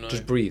breather,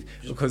 just breathe.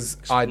 Because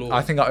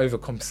I think I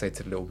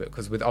overcompensated a little bit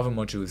because with other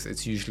modules,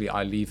 it's usually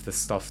I leave the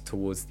stuff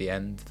towards the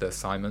end, the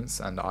assignments,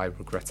 and I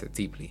regret it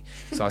deeply.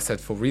 So I said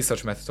for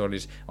research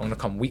methodology, I'm going to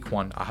come week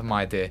 1. I have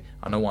my idea.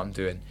 I know what I'm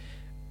doing.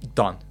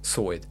 Done.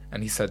 Sorted.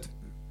 And he said,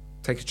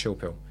 take a chill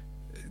pill.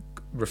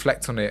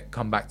 Reflect on it.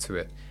 Come back to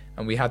it.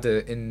 And we had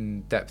an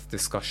in-depth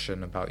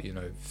discussion about,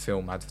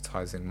 film,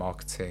 advertising,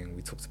 marketing.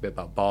 We talked a bit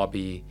about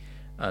Barbie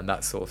and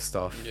that sort of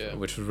stuff,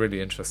 which was really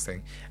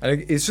interesting.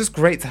 And it's just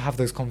great to have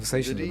those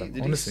conversations with them,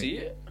 honestly. Did he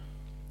see it?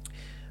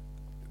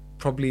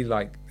 Probably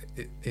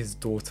his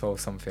daughter or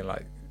something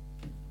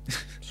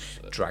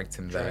dragged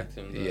him there.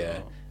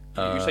 Yeah.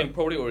 You're saying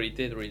probably, or he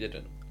did or he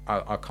didn't?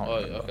 I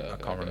can't remember.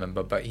 I can't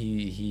remember, but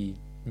he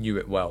knew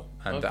it well,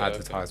 and the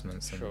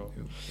advertisements. Okay.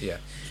 And, yeah.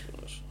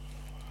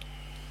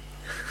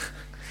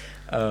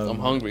 I'm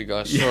hungry,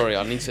 guys. Sorry,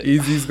 I need to.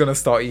 He's gonna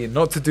start eating.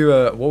 Not to do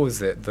what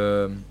was it?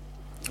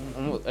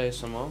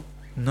 ASMR?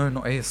 No,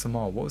 not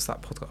ASMR. What was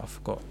that podcast? I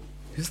forgot.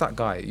 Who's that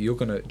guy? Joe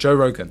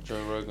Rogan.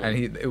 Joe Rogan.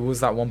 And it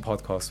was that one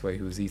podcast where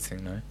he was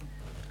eating, no?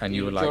 And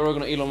you were like, Joe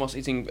Rogan or Elon Musk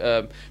eating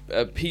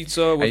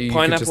pizza with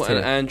pineapple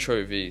and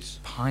anchovies.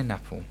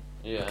 Pineapple.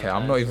 Yeah. Okay,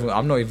 I'm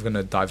not even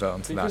gonna divert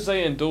onto that. Because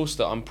they endorsed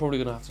it, I'm probably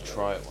gonna have to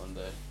try it one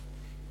day.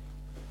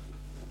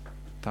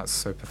 That's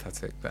so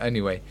pathetic. But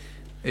anyway.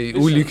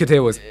 Listen, all you could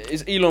hear was...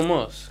 It's Elon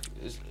Musk.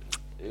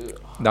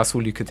 That's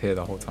all you could hear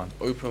the whole time.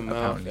 Open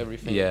mouth,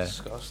 everything. Yeah,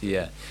 disgusting.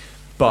 yeah.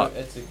 But no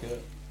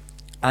etiquette.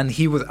 And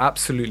he was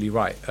absolutely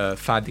right,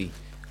 Fadi,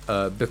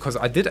 because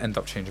I did end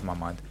up changing my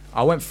mind.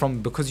 I went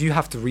from, because you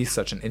have to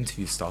research and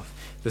interview stuff,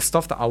 the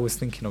stuff that I was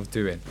thinking of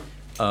doing.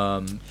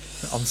 I'm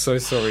so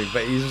sorry,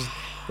 but he just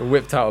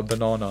whipped out a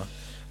banana.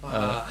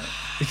 Why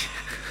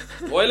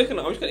are you looking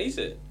at? I'm just gonna eat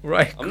it.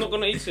 Right. I'm not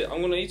gonna eat it.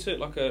 I'm gonna eat it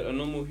like a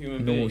normal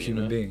human being. Normal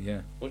human being,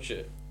 yeah. Watch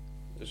it.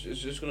 It's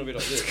just gonna be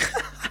like this.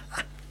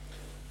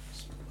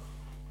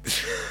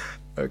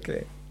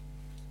 Okay.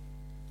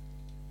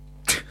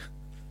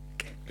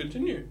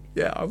 Continue.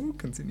 Yeah, I will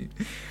continue.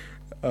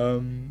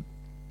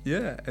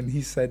 Yeah, and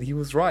he said he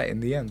was right in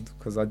the end,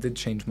 because I did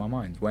change my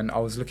mind when I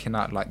was looking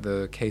at like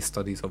the case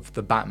studies of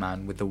the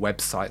Batman with the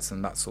websites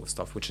and that sort of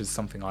stuff, which is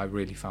something I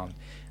really found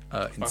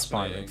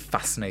inspiring,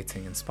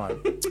 fascinating, inspiring.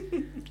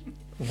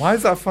 Why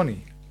is that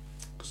funny?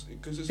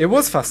 Cause it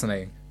was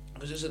fascinating.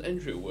 Because it's an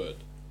entry word.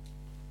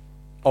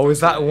 Oh,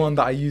 is that one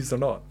that I used a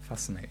lot?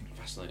 Fascinating.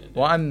 Fascinating.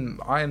 Well,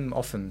 I'm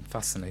often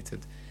fascinated.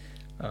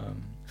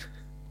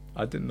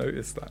 I didn't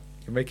notice that.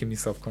 You're making me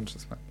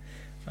self-conscious,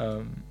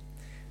 man.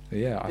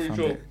 Yeah,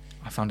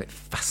 I found it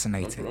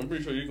fascinating. I'm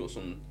pretty sure you got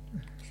some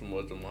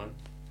words in mind.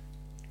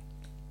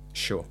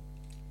 Sure.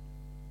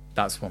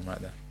 That's one right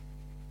there.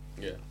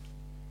 Yeah.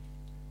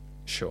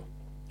 Sure.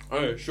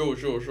 Oh, sure.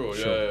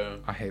 Yeah.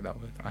 I hate that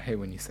word. I hate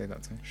when you say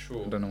that to me.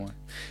 Sure. I don't know why.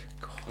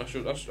 That's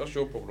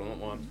your problem, not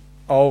mine.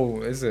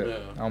 Oh, is it?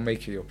 Yeah. I'll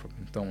make it your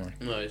problem. Don't worry.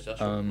 No, that's your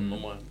problem,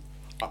 not mine.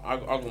 I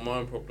got my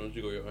own problems.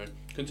 You got your own.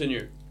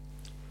 Continue.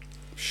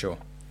 Sure.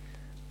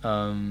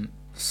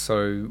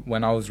 So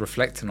when I was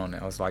reflecting on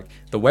it, I was like,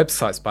 the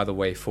websites, by the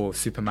way, for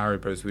Super Mario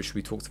Bros, which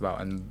we talked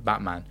about, and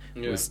Batman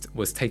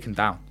was taken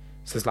down.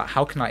 So it's like,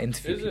 how can I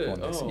interview people on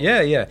this?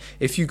 Yeah.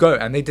 If you go,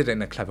 and they did it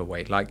in a clever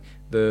way, like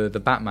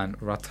the Batman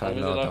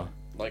Ratalada.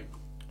 Like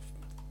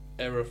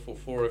error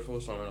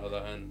 404 something like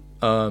that,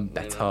 and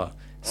better.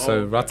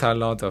 So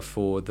Ratalada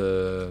for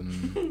the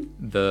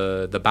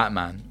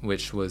Batman,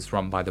 which was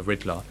run by the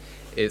Riddler.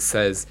 It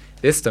says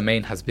this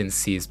domain has been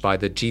seized by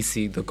the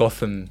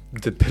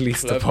the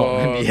police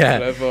department. Yeah,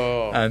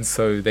 clever. And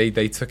so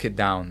they took it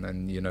down,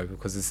 and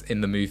because it's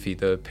in the movie,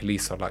 the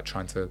police are like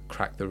trying to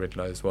crack the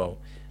Riddler as well.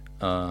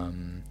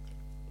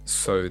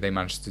 So they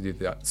managed to do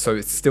that. So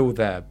it's still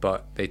there,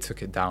 but they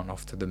took it down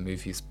after the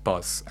movie's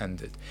buzz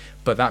ended.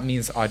 But that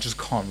means I just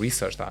can't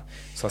research that.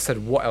 So I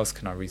said, what else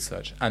can I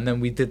research? And then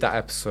we did that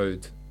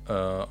episode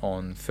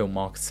on film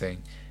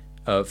marketing,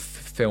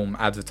 film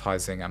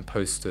advertising and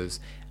posters.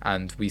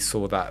 And we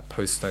saw that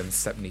poster in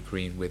Stepney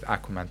Green with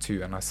Aquaman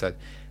 2. And I said,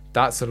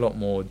 that's a lot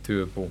more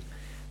doable.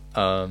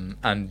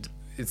 And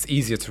it's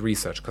easier to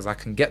research because I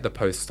can get the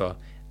poster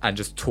and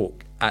just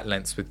talk at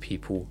length with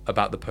people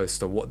about the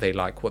poster, what they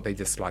like, what they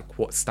dislike,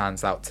 what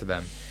stands out to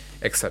them,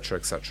 etc.,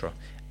 etc.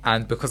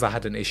 And because I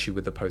had an issue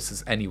with the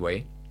posters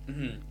anyway,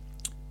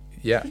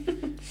 yeah,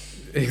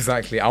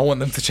 exactly, I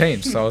want them to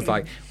change. So I was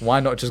like, why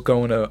not just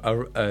go on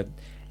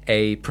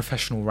a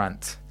professional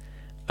rant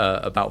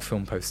about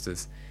film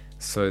posters?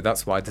 So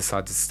that's what I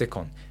decided to stick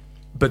on.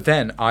 But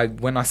then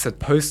when I said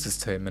posters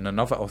to him in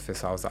another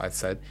office hours that I'd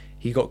said,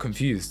 he got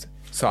confused.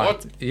 So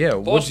what?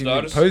 What do you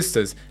mean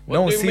posters?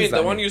 What do you mean?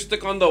 The one you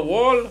stick on the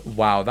wall?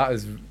 Wow, that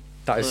is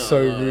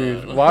so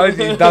rude. Why?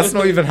 That's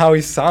not even how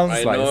he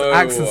sounds like. His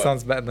accent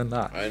sounds better than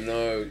that. I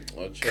know.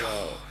 Chill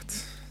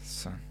out.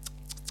 So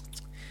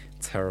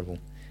terrible.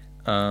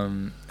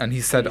 And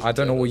he said, I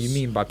don't know what you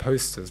mean by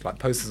posters. Like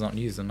posters aren't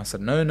used. And I said,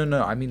 no.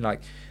 I mean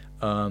like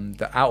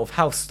the out of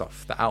house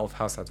stuff, the out of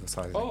house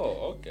advertising.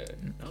 Oh, okay.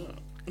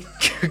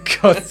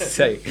 God's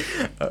sake,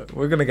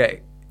 we're gonna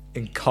get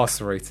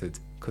incarcerated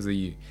because of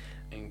you.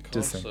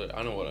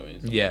 I know what I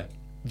mean. Yeah.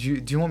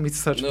 Do you want me to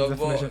search the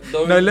definition?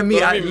 Let me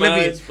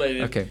explain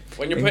it. Okay.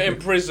 When you're put in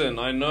prison,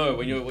 I know.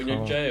 When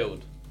you're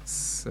jailed.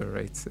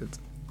 Incarcerated.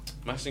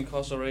 Mass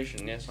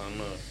incarceration. Yes, I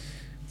know.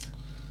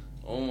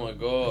 Oh my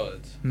God.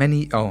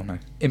 Oh no.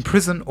 In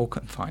prison or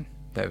confined.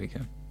 There we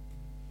go.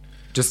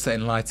 Just to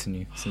enlighten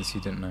you, since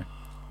you didn't know.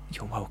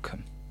 You're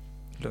welcome.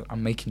 Look,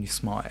 I'm making you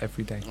smarter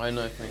every day. I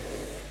know. Thank you.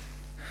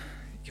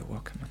 You're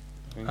welcome, man.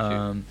 Thank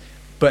you.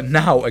 But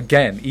now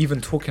again,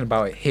 even talking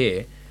about it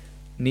here.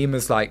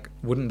 Nima's like,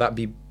 wouldn't that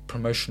be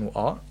promotional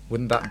art?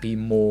 Wouldn't that be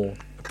more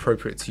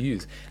appropriate to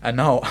use? And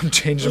now I'm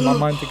changing my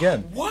mind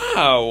again.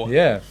 Wow.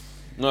 Yeah.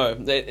 No,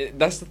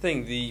 that's the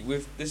thing.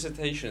 With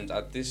dissertations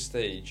at this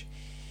stage,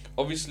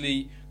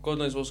 obviously, God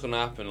knows what's going to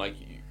happen. Like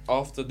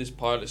after this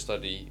pilot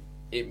study,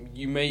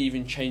 you may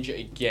even change it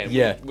again.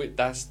 Yeah.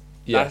 That's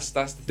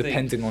the thing.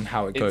 Depending on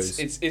how it goes.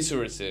 It's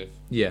iterative.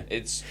 Yeah.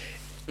 It's.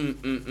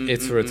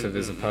 Iterative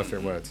is a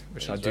perfect word,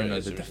 which I do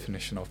know the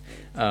definition of.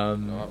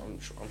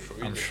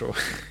 I'm sure.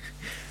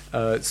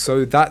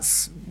 So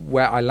that's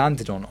where I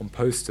landed on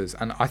posters,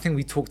 and I think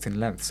we talked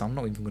in length. So I'm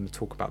not even going to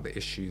talk about the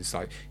issues.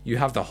 Like you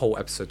have the whole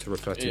episode to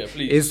refer to. Yeah,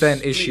 please, is there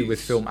an issue with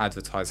film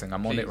advertising?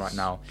 I'm on it right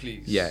now.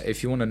 Please. Yeah,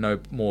 if you want to know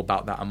more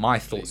about that and my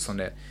thoughts on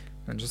it,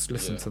 then just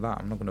listen to that.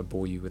 I'm not going to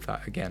bore you with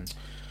that again.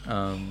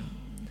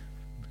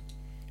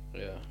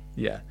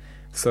 Yeah.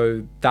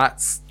 So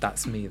that's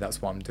me.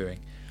 That's what I'm doing.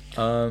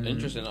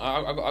 Interesting.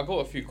 I got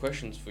a few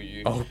questions for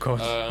you. Oh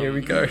gosh, here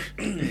we go.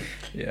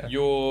 Yeah.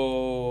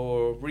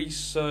 Your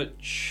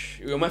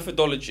research, your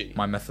methodology.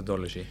 My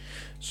methodology.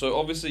 So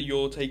obviously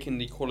you're taking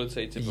the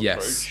qualitative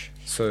approach.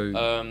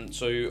 So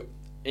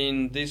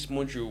in this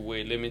module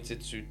we're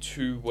limited to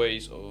 2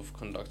 ways of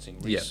conducting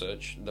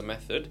research. The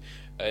method,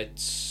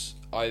 it's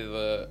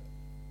either,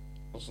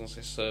 I was going to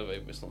say survey,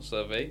 but it's not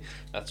survey.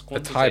 That's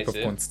quantitative. A type of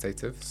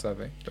quantitative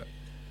survey. But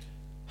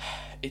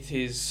it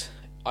is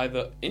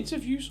either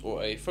interviews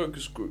or a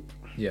focus group.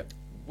 Yeah.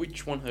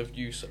 Which one have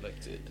you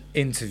selected?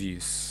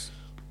 Interviews.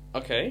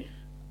 Okay.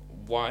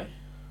 Why?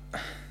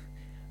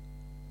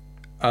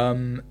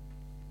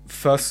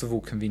 First of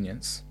all,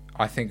 convenience.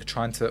 I think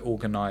trying to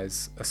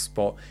organise a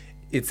spot,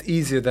 it's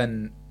easier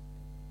than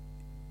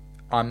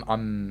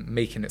I'm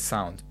making it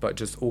sound, but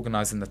just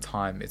organising the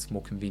time, it's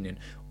more convenient.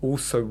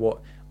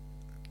 Also,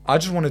 I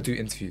just want to do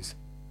interviews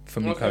for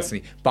me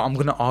personally, but I'm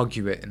going to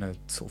argue it in a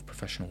sort of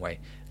professional way.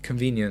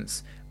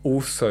 Convenience.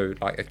 Also,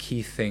 like a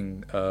key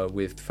thing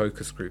with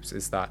focus groups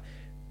is that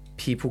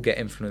people get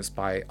influenced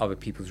by other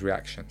people's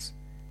reactions.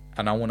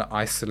 And I want to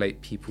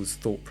isolate people's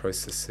thought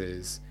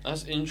processes.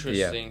 That's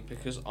interesting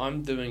because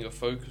I'm doing a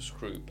focus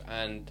group,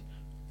 and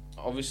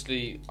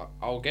obviously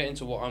I'll get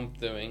into what I'm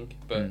doing,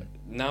 but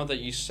now that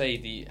you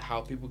say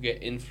how people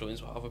get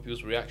influenced by other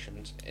people's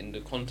reactions in the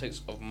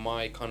context of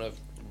my kind of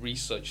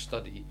research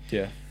study,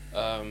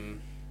 I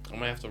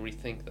might have to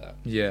rethink that.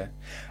 Yeah.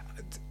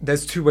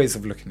 There's 2 ways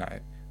of looking at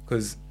it.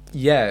 Because,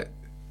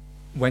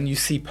 when you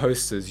see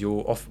posters,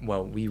 you're off.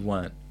 Well, we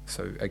weren't.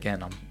 So,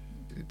 again,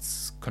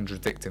 it's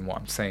contradicting what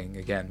I'm saying.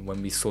 Again,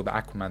 when we saw the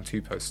Aquaman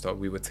 2 poster,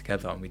 we were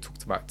together and we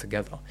talked about it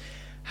together.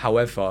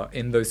 However,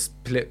 in those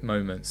split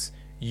moments,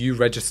 you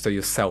register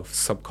yourself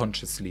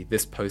subconsciously,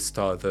 this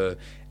poster,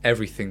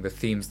 everything, the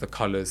themes, the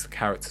colours, the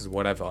characters,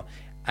 whatever,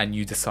 and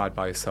you decide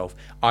by yourself.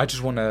 I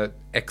just want to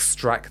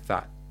extract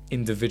that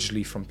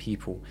individually from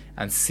people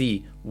and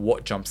see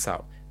what jumps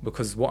out.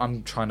 Because what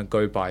I'm trying to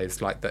go by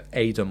is like the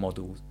ADA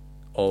model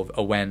of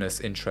awareness,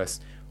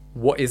 interest.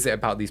 What is it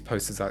about these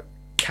posters that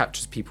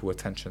captures people's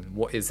attention?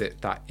 What is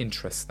it that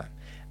interests them?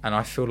 And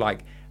I feel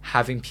like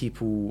having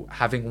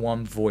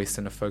one voice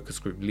in a focus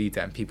group lead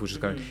it and people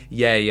just going,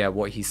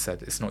 what he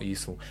said, it's not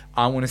useful.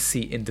 I want to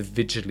see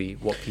individually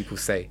what people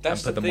say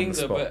and put them on the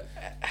spot.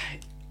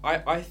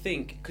 But I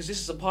think, because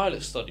this is a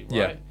pilot study, right?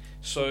 Yeah.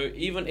 So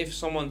even if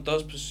someone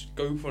does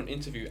go for an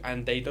interview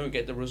and they don't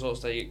get the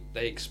results they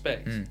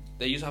expect,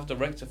 they just have to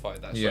rectify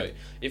that. Yeah. So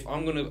if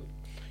I'm going to,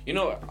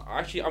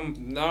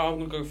 I'm going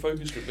to go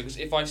focus group, because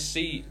if I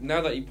see,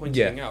 now that you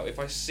pointed something out, if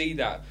I see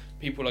that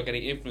people are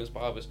getting influenced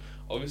by others,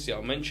 obviously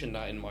I'll mention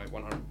that in my,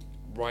 when I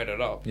write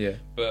it up. Yeah.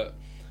 But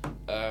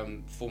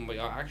for my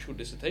actual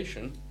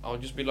dissertation, I'll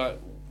just be like,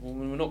 well,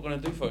 we're not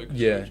going to do focus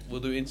groups, we'll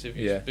do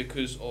interviews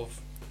because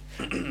of...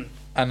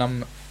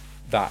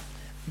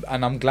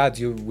 And I'm glad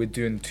we're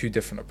doing 2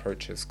 different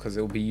approaches, because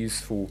it'll be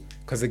useful.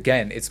 Because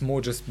again, it's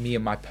more just me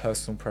and my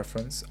personal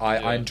preference.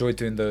 I enjoy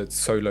doing the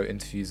solo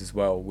interviews as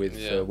well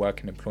with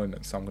work and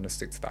employment, so I'm going to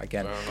stick to that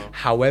again.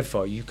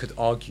 However, you could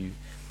argue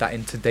that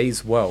in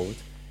today's world,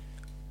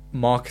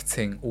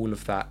 marketing, all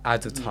of that,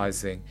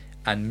 advertising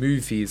and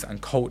movies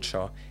and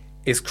culture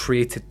is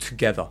created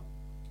together.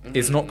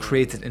 It's not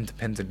created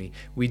independently.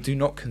 We do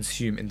not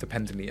consume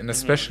independently, and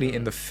especially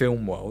in the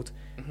film world,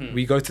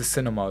 we go to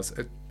cinemas.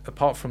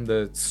 Apart from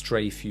the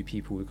stray few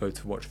people who go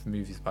to watch the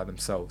movies by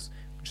themselves,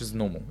 which is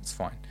normal, it's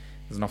fine.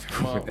 There's nothing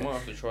wrong with it. I might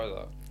have to try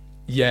that.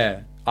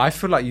 Yeah, I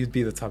feel like you'd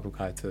be the type of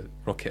guy to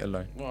rock it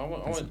alone.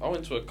 Well, I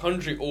went to a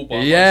country all by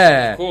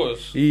myself, of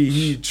course.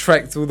 He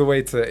trekked all the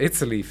way to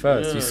Italy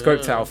first. You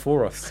scoped out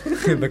for us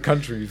in the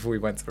country before we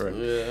went to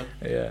it.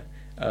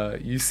 Yeah.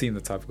 You seem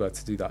the type of guy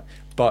to do that.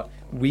 But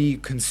we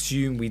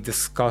consume, we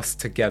discuss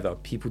together.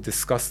 People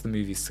discuss the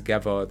movies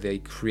together. They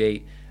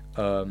create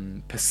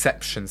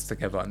perceptions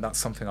together, and that's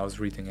something I was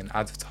reading in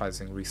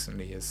advertising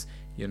recently. Is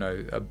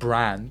a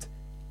brand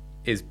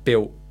is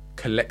built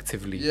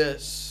collectively.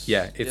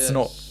 It's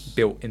not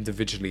built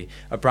individually.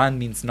 A brand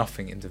means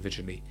nothing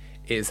individually.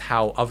 It is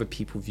how other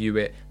people view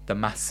it, the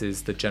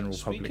masses, the general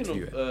public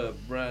view it. Speaking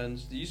of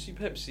brands, do you see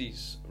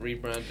Pepsi's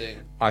rebranding?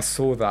 I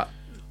saw that.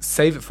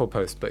 Save it for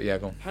post, but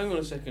go on. Hang on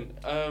a second.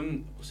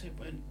 Was it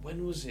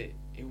when was it?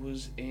 It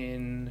was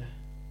in...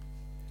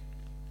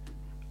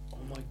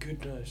 Oh my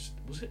goodness.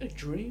 Was it a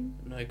dream?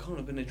 No, it can't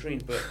have been a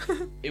dream, but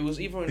it was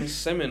either in a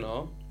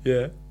seminar.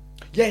 Yeah.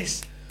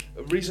 Yes!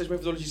 A research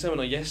methodology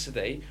seminar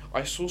yesterday.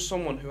 I saw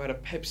someone who had a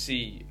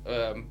Pepsi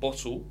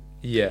bottle.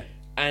 Yeah.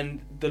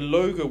 And the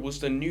logo was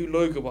the new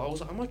logo, but I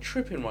was like, am I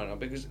tripping right now?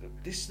 Because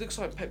this looks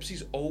like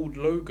Pepsi's old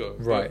logo.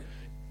 Right.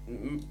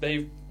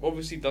 They've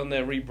obviously done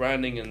their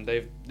rebranding and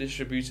they've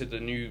distributed the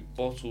new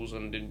bottles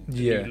and the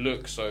new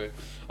look. So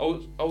I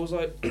was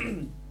like,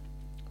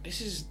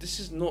 this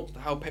is not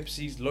how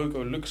Pepsi's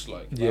logo looks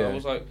like. Yeah. I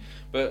was like,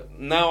 but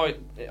now I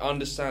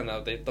understand now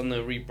they've done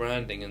their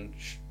rebranding and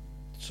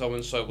so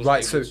and so was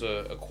able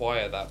to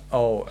acquire that.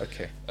 Oh,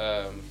 okay.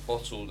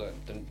 Bottle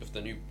with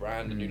the new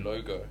brand, the new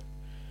logo.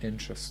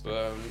 Interesting.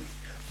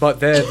 But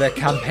their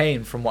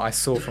campaign, from what I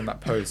saw from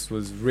that post,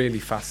 was really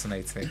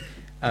fascinating.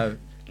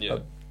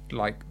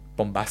 Like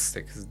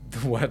bombastic is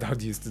the word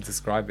I'd use to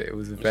describe it. It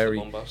was very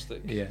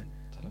bombastic. Yeah.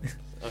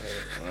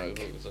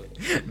 Okay.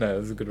 No, it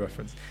was a good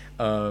reference.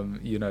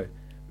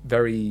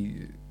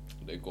 Very.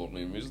 They called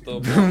me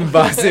Mr.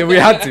 Bombastic. We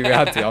had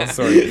to. I'm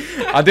sorry.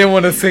 I didn't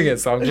want to sing it,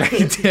 so I'm glad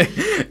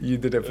you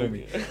did it for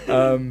me.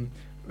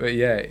 But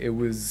yeah, it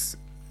was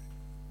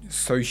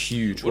so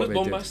huge. What does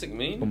bombastic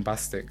mean?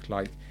 Bombastic,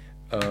 like,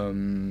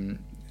 oh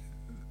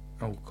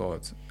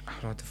God,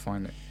 how do I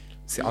define it?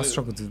 See, I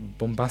struggle to.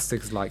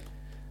 Bombastic is like.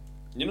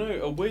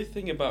 A weird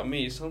thing about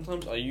me is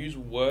sometimes I use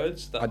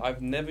words that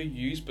I've never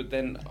used, but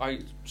then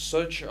I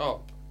search it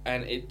up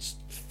and it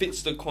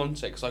fits the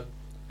context, like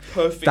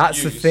perfect.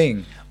 That's use. The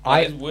thing.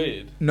 That is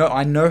weird. No,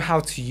 I know how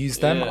to use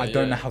them. I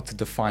don't know how to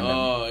define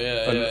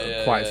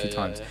them. Quite a few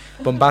times. Yeah.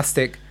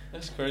 Bombastic.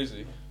 That's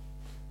crazy.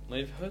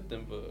 I've heard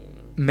them, but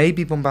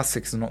maybe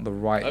bombastic is not the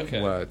right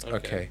word.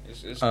 Okay.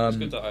 It's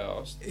good that I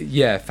asked.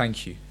 Yeah,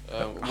 thank you.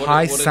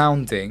 High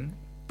sounding,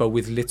 but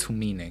with little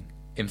meaning.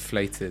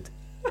 Inflated.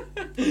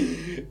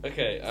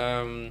 Okay.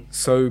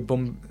 So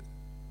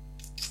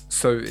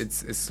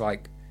it's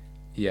like,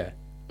 yeah.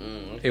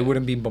 It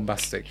wouldn't be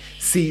bombastic.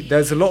 See,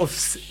 there's a lot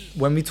of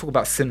when we talk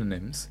about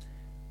synonyms,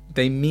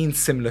 they mean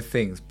similar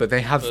things, but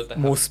they have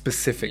more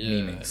specific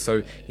meanings.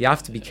 So you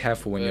have to be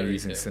careful when you're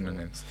using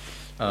synonyms.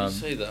 You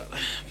say that.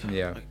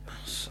 Yeah.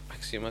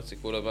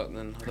 Axiomatic. What about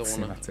then? I don't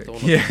want to.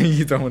 Yeah,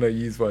 you don't want to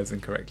use words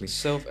incorrectly.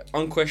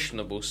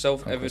 Unquestionable,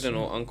 self-evident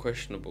or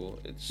unquestionable.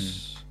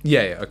 It's.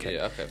 Yeah. Okay.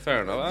 Yeah. Okay.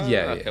 Fair enough.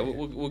 Okay.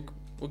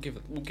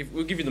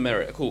 We'll give you the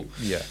merit. Cool.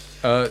 Yeah.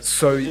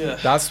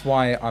 That's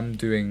why I'm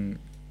doing.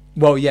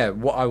 Well, yeah.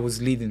 What I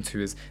was leading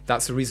to is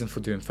that's the reason for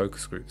doing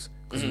focus groups,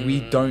 because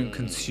we don't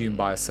consume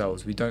by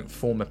ourselves. We don't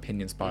form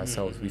opinions by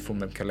ourselves. We form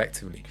them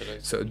collectively.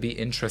 So it'd be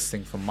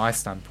interesting from my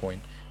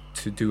standpoint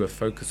to do a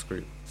focus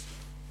group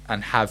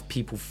and have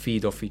people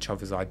feed off each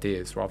other's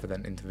ideas rather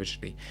than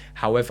individually.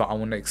 However, I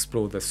want to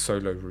explore the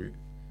solo route.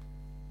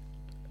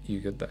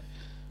 You good there?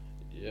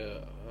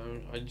 Yeah,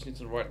 I just need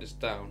to write this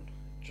down.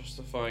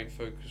 Justifying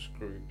focus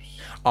groups.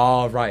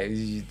 Oh, right.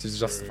 You just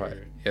justify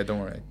it. Yeah,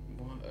 don't worry.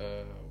 One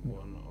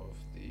of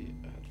the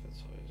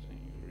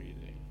advertising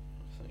reading.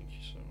 Thank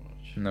you so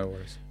much. No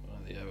worries.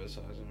 One of the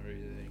advertising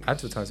readings.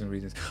 Advertising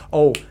readings.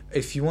 Oh,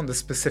 if you want the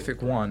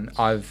specific one,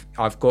 I've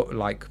got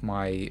like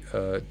my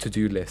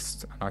to-do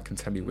list, and I can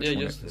tell you which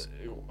one it is.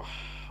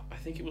 I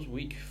think it was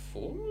week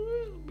 4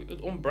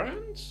 on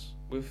brands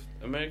with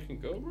American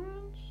Girl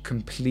brands.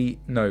 Complete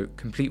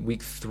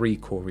week 3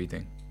 core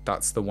reading.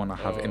 That's the one I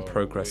have in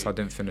progress. I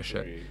didn't finish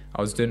it.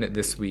 I was doing it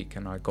this week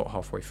and I got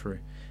halfway through.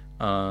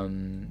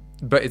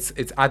 But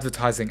it's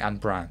advertising and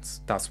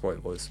brands. That's what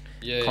it was.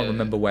 Can't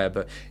remember where,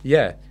 but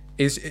yeah.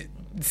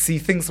 See,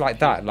 things like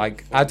that.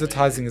 Like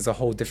advertising is a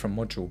whole different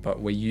module, but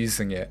we're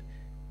using it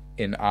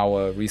in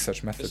our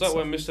research methods. It's like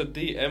when Mr.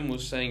 DM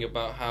was saying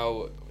about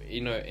how,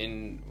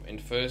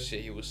 in first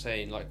year he was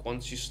saying, like,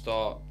 once you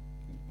start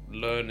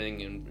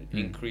learning and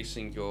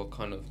increasing your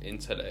kind of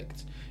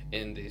intellect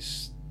in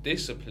this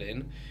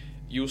discipline,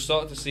 you'll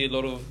start to see a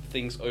lot of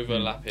things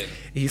overlapping.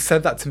 He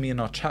said that to me in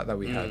our chat that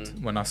we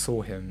had when I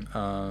saw him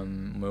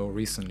more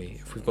recently.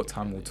 If we've got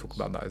time, we'll talk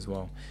about that as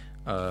well.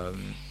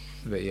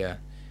 But yeah,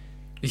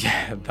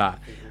 that.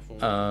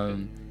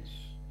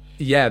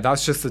 Yeah,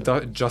 that's just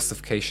the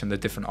justification, the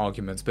different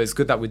arguments. But it's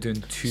good that we're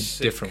doing two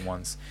different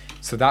ones.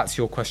 So that's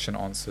your question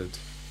answered.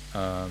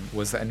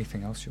 Was there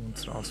anything else you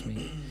wanted to ask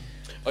me?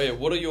 Oh yeah,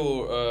 what are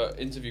your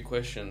interview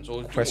questions?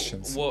 Or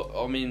questions. What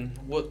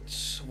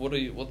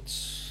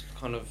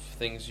kind of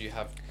things you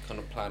have kind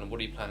of planned, and what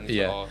are you planning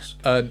to ask?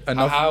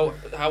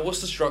 How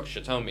what's the structure?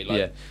 Tell me.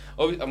 Like,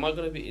 am I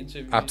going to be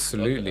interviewed?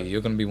 Absolutely,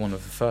 you're going to be one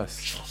of the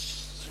first.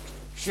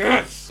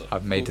 Yes.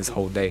 I've made this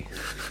whole day.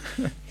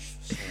 Oh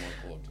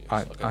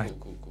my God, yes.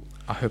 Cool.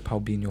 I hope I'll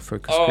be in your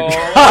focus group.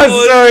 I'm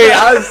sorry.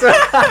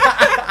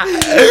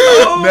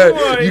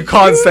 No, you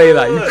can't say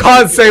that. You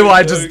can't say what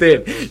I just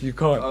did. You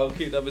can't. I'll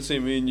keep that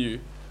between me and you.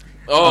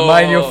 Am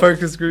I in your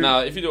focus group?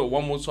 Nah, if you do it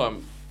one more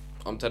time,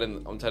 I'm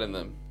telling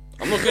them.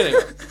 I'm not kidding.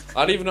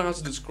 I don't even know how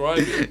to describe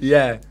it.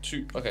 Yeah.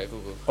 Okay,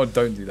 cool. Oh,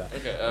 don't do that.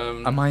 Okay.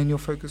 Am I in your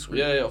focus group?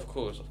 Yeah, of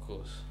course.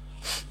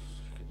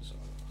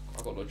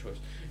 I've got no choice.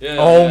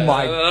 Yeah,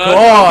 my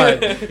God!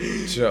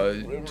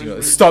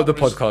 Joe, stop the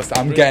podcast.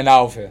 I'm getting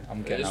out of here.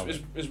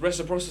 It's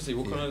reciprocity.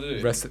 What can I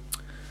do?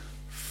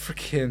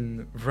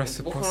 Freaking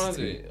reciprocity. What can I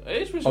do?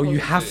 It is reciprocity. Oh, you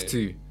have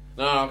to.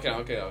 No,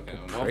 okay.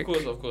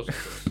 Of course.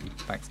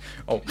 Thanks.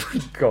 Oh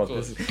my God.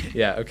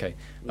 Okay.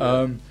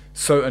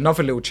 So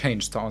another little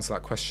change to answer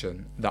that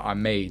question that I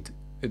made,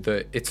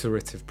 the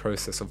iterative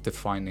process of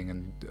defining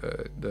and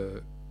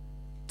the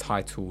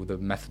title, the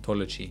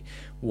methodology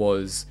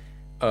was.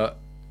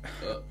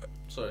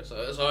 Sorry.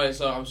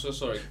 I'm so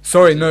sorry.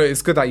 Sorry, no,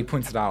 it's good that you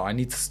pointed out. I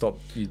need to stop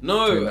you.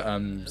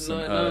 No,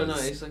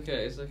 it's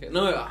okay.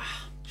 No,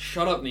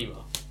 shut up,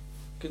 Nima.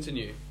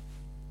 Continue.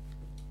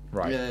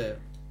 Right. Yeah.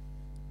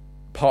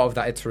 part of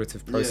that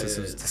iterative process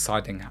was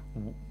deciding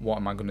what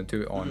am I going to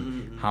do it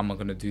on, how am I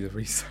going to do the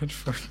research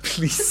for it.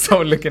 Please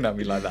stop looking at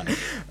me like that.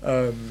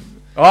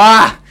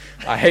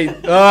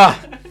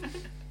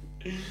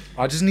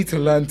 I just need to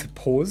learn to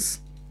pause.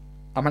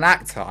 I'm an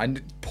actor.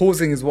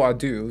 Pausing is what I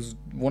do. It was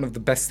one of the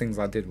best things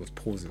I did was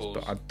pauses,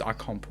 but I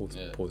can't pause.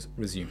 Yeah. Pause.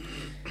 Resume.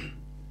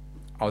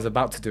 I was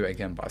about to do it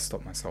again, but I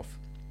stopped myself.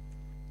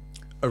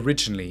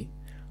 Originally,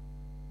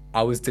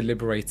 I was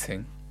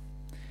deliberating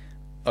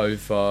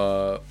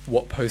over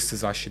what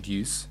posters I should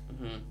use,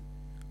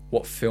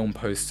 what film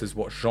posters,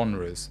 what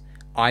genres.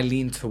 I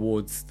lean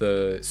towards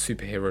the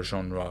superhero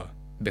genre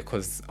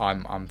because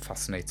I'm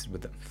fascinated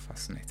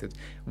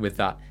with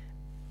that,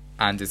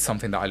 and it's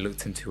something that I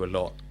looked into a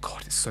lot.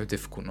 God, it's so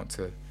difficult not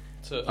to.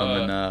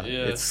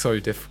 It's so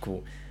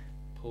difficult.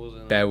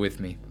 Bear with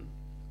me.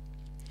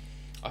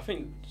 I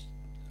think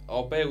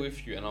I'll bear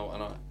with you, and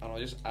I'll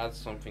just add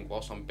something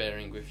whilst I'm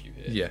bearing with you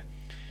here. Yeah.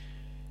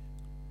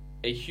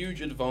 A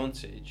huge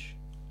advantage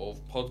of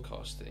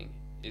podcasting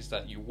is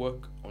that you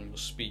work on your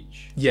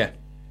speech. Yeah.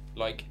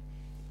 Like,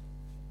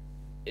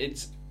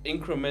 it's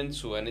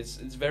incremental and it's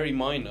very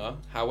minor.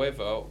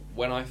 However,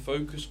 when I'm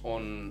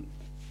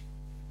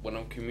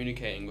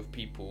communicating with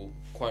people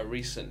quite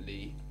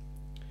recently,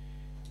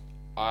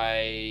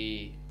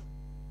 I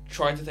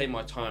try to take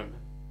my time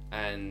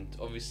and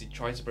obviously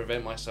try to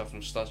prevent myself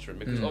from stuttering,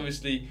 because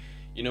obviously,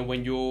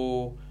 when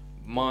your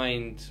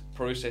mind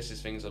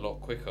processes things a lot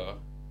quicker,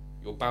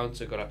 you're bound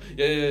to go like,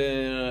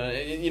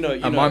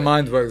 and my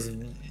mind works,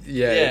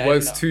 it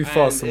works too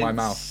fast in my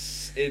mouth.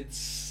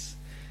 It's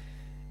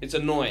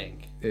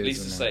annoying, at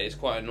least to say. It's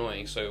quite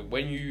annoying. So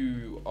when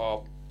you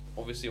are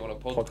obviously on a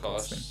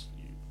podcast,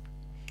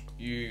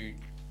 you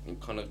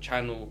kind of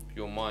channel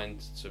your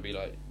mind to be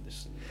like,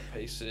 listen,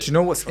 pace it. Do you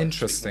know what's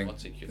interesting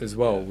as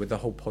well with the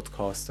whole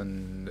podcast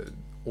and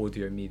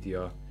audio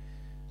media?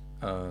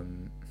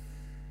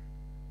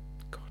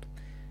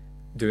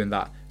 Doing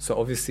that. So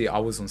obviously I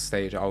was on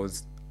stage, I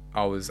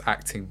was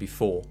acting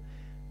before.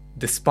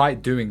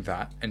 Despite doing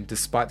that, and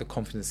despite the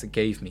confidence it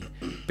gave me,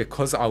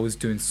 because I was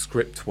doing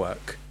script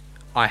work,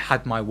 I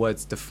had my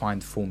words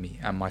defined for me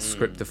and my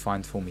script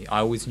defined for me. I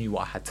always knew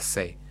what I had to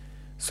say.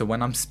 So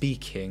when I'm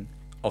speaking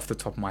off the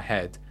top of my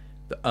head,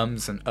 the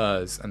ums and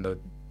ers and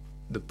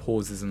the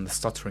pauses and the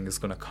stuttering is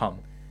going to come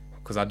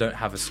because I don't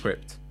have a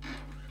script.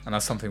 And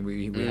that's something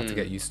we have to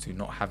get used to,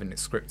 not having it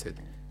scripted.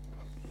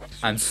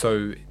 And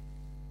so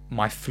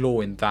my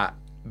flaw in that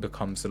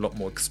becomes a lot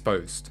more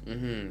exposed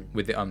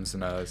with the ums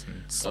and ers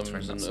and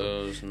stuttering.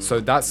 So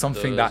that's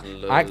something that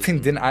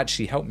acting didn't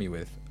actually help me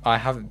with.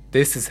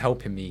 This is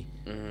helping me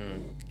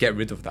get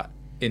rid of that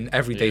in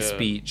everyday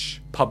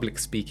speech, public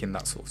speaking,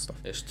 that sort of stuff.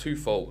 It's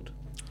twofold.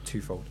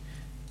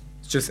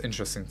 It's just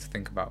interesting to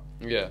think about.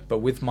 Yeah. But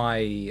with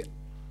my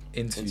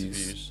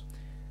interviews.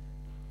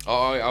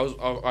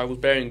 I was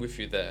bearing with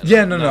you there.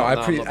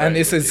 And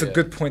it's a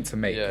good point to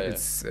make.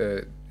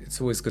 It's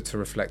always good to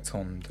reflect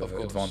on the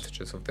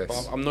advantages of this.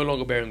 But I'm no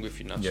longer bearing with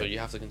you now, so you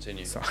have to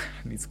continue. So I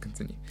need to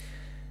continue.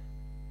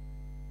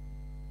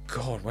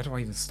 God, where do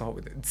I even start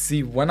with it?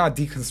 See, when I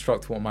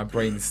deconstruct what my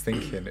brain is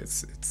thinking,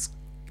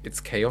 it's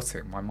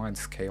chaotic. My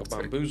mind's chaotic.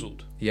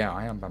 Bamboozled. Yeah,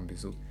 I am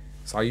bamboozled.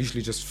 So I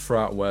usually just throw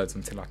out words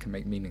until I can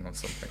make meaning on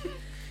something.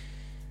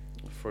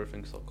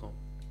 Throwthings.com.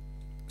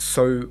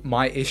 So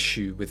my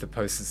issue with the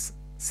posters,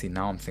 see,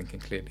 now I'm thinking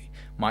clearly.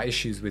 My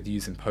issues with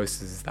using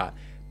posters is that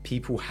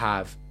people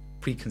have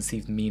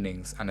preconceived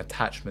meanings and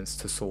attachments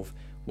to sort of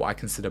what I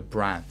consider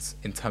brands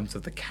in terms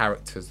of the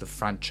characters, the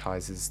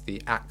franchises,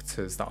 the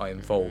actors that are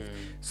involved.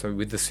 So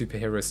with the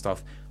superhero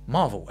stuff,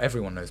 Marvel,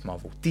 everyone knows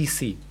Marvel.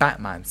 DC,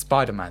 Batman,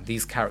 Spider-Man,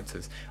 these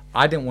characters.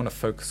 I didn't want to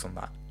focus on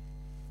that.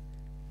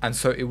 And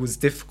so it was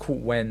difficult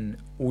when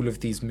all of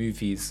these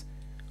movies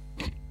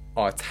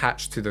are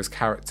attached to those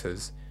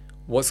characters.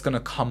 What's going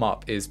to come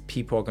up is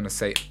people are going to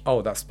say,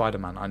 oh, that's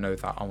Spider-Man, I know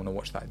that, I want to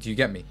watch that. Do you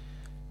get me?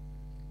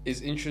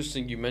 It's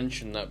interesting you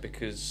mentioned that,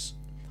 because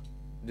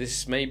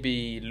this may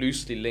be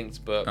loosely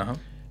linked, but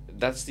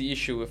that's the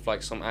issue with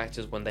like some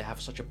actors when they have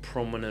such a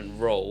prominent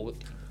role.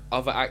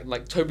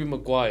 Like Tobey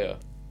Maguire.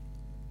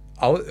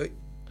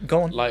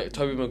 Go on. Like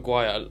Tobey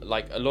Maguire,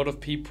 like a lot of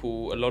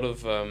people,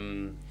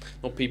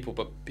 not people,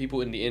 but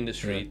people in the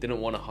industry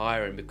didn't want to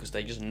hire him because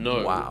they just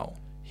know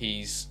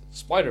he's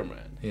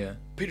Spider-Man. Yeah.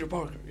 Peter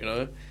Parker,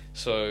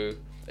 So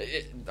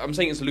I'm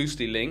saying it's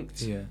loosely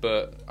linked,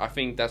 but I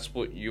think that's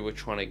what you were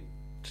trying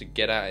to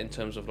get at in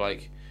terms of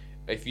like,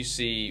 if you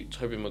see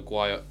Tobey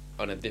Maguire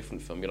on a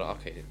different film, you're like,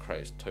 okay,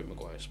 Christ, Tobey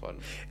Maguire,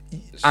 Spider-Man.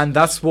 And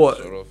that's what...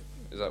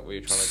 Is that what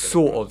you're trying to get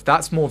Sort of.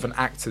 That's more of an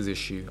actor's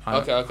issue. I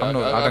don't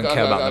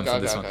care about them for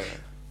this one.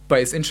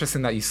 But it's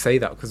interesting that you say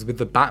that, because with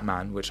the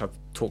Batman, which I've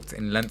talked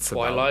in length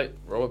Twilight,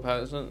 Robert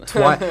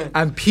Pattinson.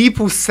 And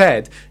people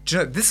said, do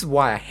you know, this is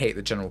why I hate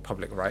the general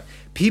public, right?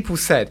 People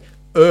said,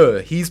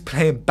 he's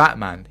playing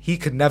Batman. He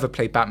could never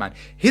play Batman.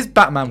 His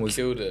Batman was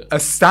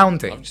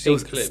astounding. It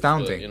was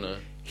astounding. But,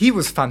 he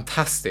was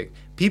fantastic.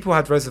 People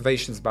had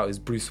reservations about his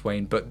Bruce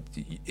Wayne, but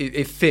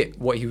it fit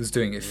what he was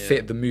doing. It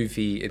fit the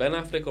movie. Ben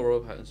Affleck or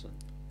Robert Pattinson?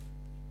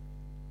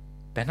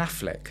 Ben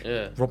Affleck,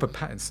 Yeah. Robert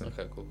Pattinson,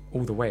 Okay, cool.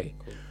 all the way.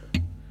 Cool.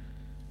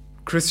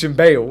 Christian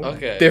Bale,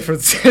 Okay.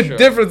 different Sure.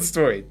 different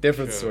story.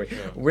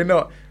 Sure. We're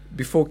not,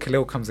 before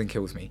Khalil comes and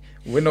kills me,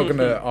 we're not going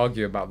to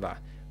argue about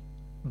that.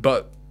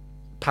 But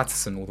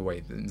Pattinson all the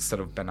way instead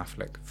of Ben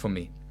Affleck for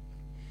me.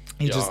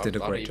 He just did a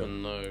great job. I don't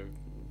even know.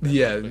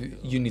 Yeah,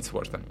 you need to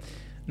watch them.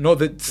 Not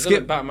that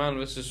Skip Batman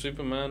versus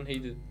Superman.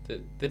 He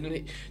didn't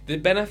he?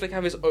 Did Ben Affleck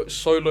have his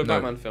solo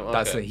Batman film? Okay.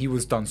 That's it. He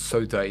was done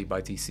so dirty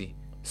by DC,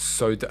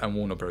 and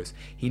Warner Bros.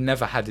 He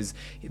never had his.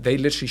 They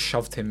literally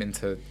shoved him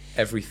into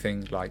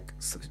everything like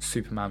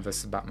Superman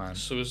versus Batman,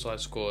 Suicide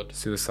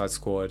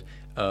Squad,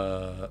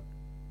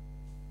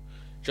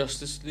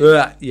 Justice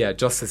League. Yeah,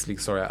 Justice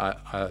League. Sorry,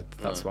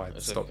 that's why I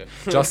stopped. Okay.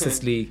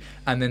 Justice League,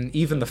 and then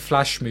even the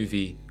Flash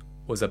movie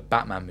was a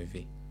Batman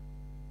movie.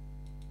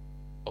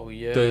 Oh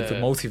yeah, the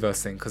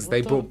multiverse thing, because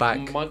they brought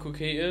back Michael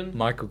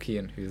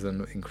Keaton, who's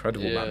an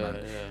incredible Batman.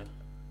 Yeah.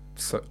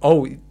 So,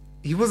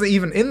 he wasn't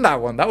even in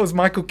that one. That was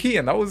Michael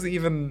Keaton. That wasn't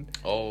even.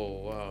 Oh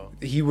wow.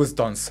 He was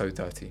done so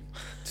dirty.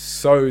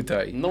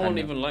 No one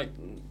even liked.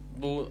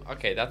 Well,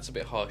 okay, that's a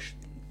bit harsh.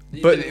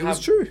 But it was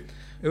true.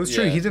 It was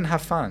true. He didn't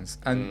have fans,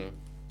 and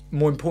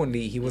more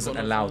importantly, he wasn't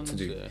allowed to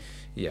do.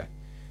 Yeah.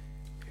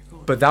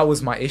 But that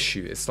was my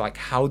issue. It's like,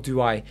 how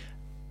do I?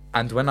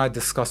 And when I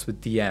discussed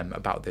with DM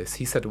about this,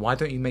 he said, "Why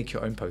don't you make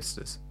your own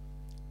posters?"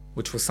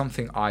 Which was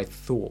something I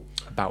thought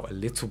about a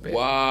little bit.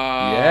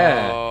 Wow.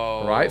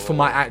 Yeah. Right? For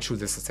my actual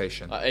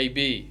dissertation.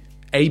 A/B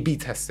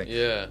testing.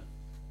 Yeah.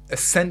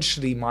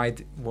 Essentially,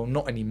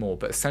 not anymore,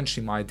 but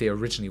essentially my idea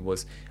originally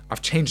was,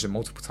 I've changed it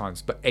multiple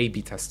times, but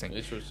A/B testing.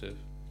 Iterative.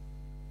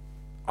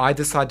 I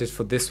decided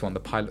for this one, the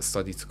pilot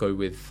study, to go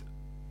with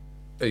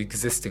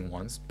existing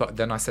ones. But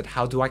then I said,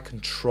 how do I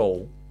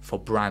control for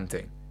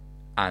branding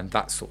and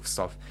that sort of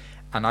stuff?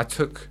 And I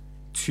took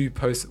 2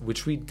 posters,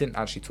 which we didn't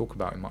actually talk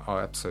about in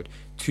our episode.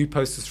 2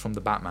 posters from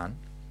the Batman.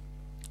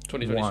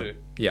 2022.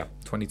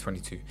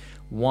 2022.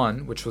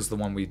 One, which was the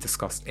one we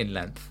discussed in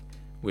length,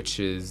 which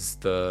is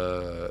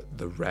the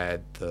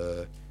red,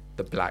 the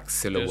black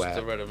silhouette,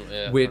 the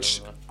red,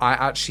 which I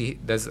actually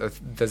there's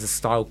a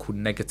style called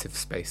negative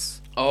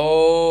space.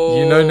 Oh,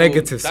 you know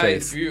negative space. That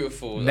is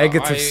beautiful.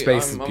 Negative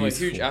space is I'm beautiful.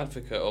 a huge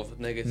advocate of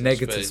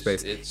negative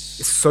space. It's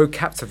so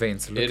captivating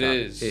to look at.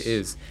 It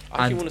is.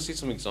 I actually want to see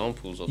some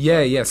examples of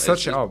that. Yeah,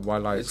 search it up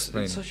while I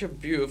explain. It's such a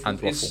beautiful.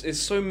 It's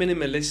so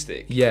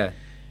minimalistic. Yeah.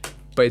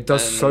 But it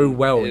does so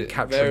well in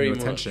capturing your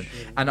attention.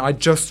 And I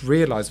just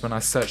realised when I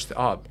searched it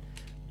up,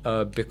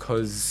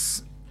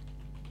 because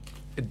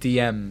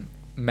DM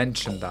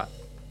mentioned that.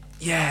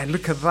 Yeah,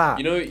 look at that.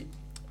 You know,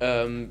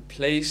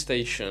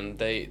 PlayStation,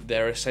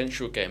 their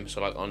essential games,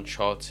 so like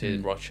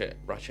Uncharted, Ratchet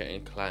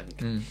and Clank,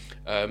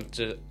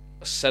 to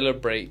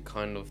celebrate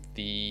kind of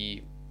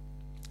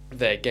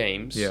their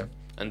games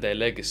and their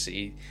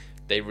legacy,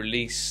 they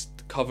released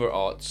cover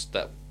arts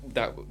that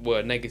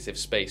were negative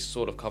space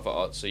sort of cover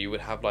art. So you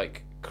would have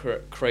like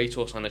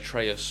Kratos and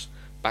Atreus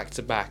back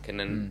to back, and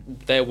then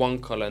they're one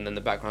color and then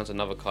the background's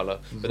another color.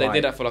 But they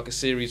did that for like a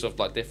series of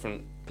like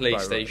different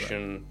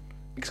PlayStation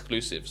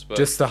exclusives, but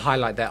just to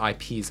highlight their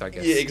IPs, I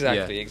guess. Yeah,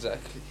 exactly.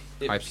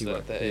 IP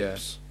work. Their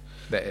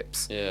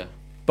IPs. Yeah.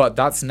 But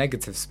that's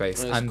negative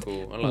space. That's and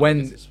cool. I like when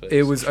negative space.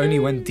 It was only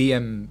when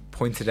DM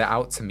pointed it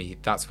out to me,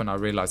 that's when I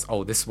realized,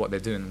 oh, this is what they're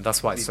doing, and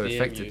that's why it's so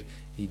effective.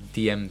 He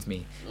DM'd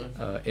me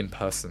in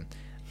person.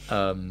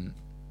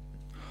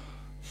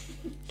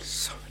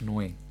 So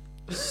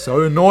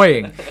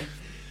annoying.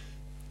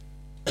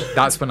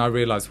 That's when I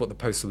realized what the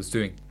poster was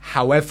doing.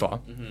 However,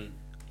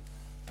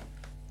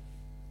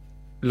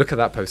 look at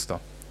that poster.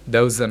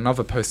 There was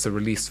another poster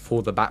released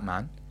for the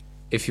Batman.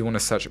 If you want to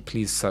search it,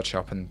 please search it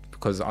up, and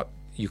because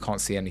you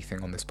can't see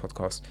anything on this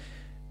podcast.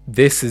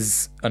 This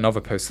is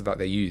another poster that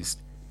they used,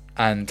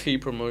 and key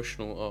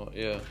promotional art.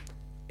 Yeah,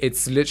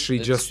 it's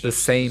literally just the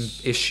same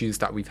issues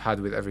that we've had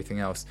with everything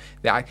else.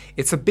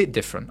 It's a bit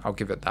different. I'll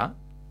give it that,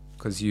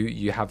 because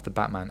you have the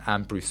Batman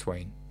and Bruce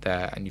Wayne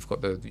there, and you've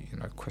got the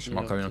question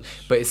mark going on.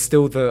 But it's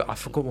still I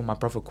forgot what my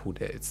brother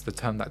called it. It's the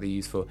term that they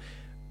use for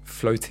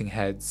floating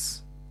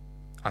heads.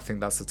 I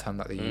think that's the term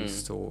that they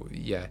used,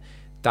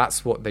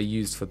 that's what they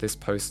used for this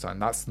poster,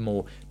 and that's the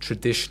more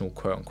traditional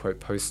quote-unquote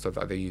poster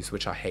that they use,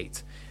 which I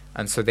hate.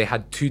 And so they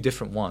had 2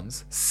 different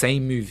ones,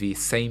 same movie,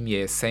 same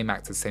year, same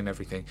actors, same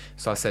everything.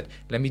 So I said,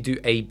 let me do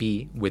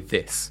A/B with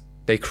this.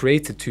 They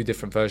created 2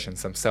 different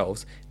versions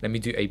themselves. Let me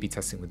do A/B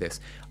testing with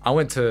this. I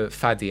went to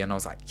Fadi and I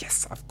was like,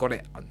 yes, I've got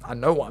it. I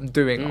know what I'm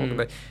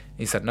doing.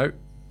 He said, no.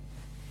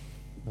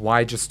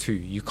 Why just 2?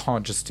 You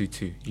can't just do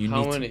 2.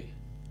 How many?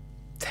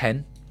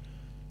 10.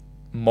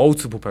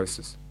 Multiple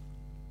posters.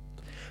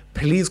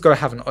 Please go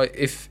have an...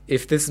 If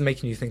this is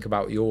making you think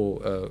about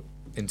your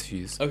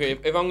interviews... Okay,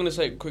 if I'm going to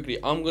say it quickly,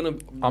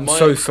 I'm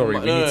so sorry.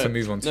 We need to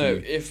move on to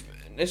you. If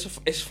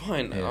it's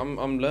fine. Yeah.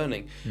 I'm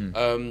learning.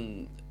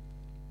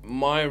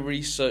 My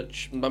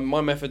research... My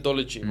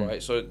methodology,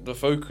 right? So the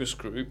focus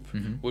group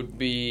would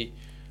be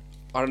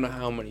I don't know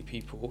how many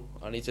people.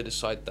 I need to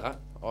decide that.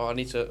 Or I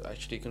need to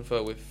actually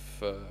confer with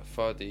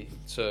Fadi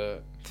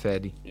to...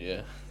 Fadi.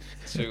 Yeah.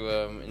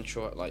 To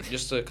ensure, like,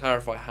 just to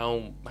clarify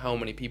how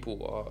many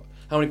people are...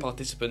 How many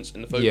participants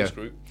in the focus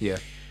group. Yeah.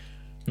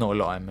 Not a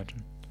lot, I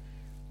imagine.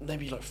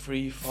 Maybe like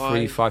 3, 5.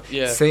 3, 5.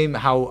 Yeah. Same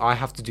how I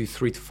have to do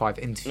 3 to 5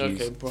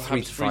 interviews. Okay,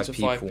 perhaps 3 to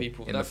 5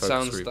 people in the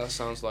focus group. That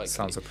sounds like...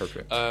 Sounds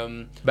appropriate.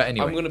 But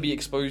anyway. I'm going to be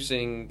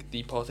exposing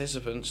the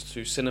participants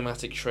to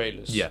cinematic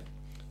trailers. Yeah.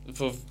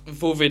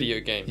 For video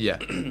games. Yeah.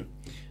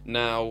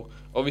 Now,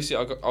 obviously,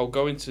 I'll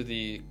go into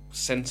the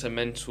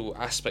sentimental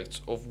aspect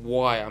of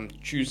why I'm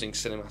choosing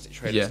cinematic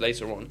trailers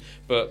later on.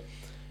 But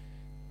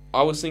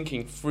I was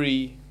thinking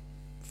 3,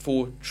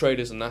 4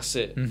 trailers and that's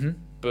it. Mm-hmm.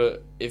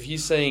 But if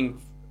he's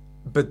saying...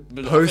 But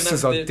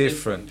posters are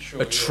different.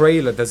 Sure, a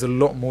trailer, there's a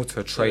lot more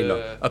to a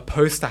trailer. A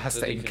poster has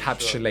to Deacon,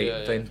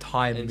 encapsulate the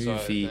entire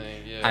movie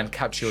and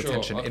capture your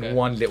attention in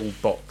one little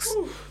box.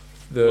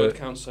 The word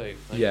count saved,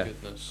 thank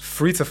goodness.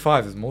 3 to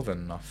 5 is more than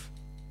enough.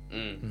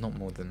 Not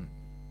more than...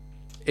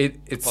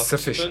 It's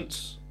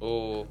sufficient.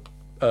 Or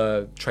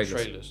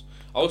trailers.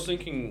 I was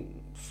thinking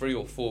 3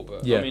 or 4,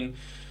 but I mean...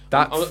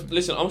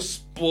 Listen, I'm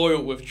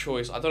spoiled with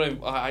choice. I don't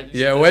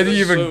know. Where do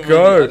you even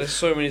go? There's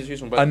so many to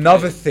choose from.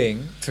 Another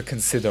thing to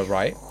consider,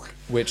 right?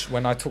 Which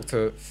when I talked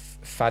to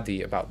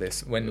Fadi about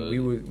this, when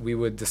we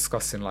were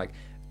discussing like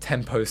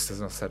 10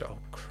 posters, and I said, "Oh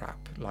crap!"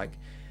 Like,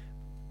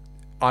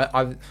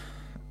 I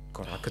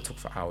could talk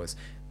for hours.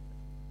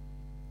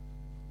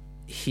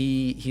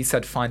 He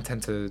said find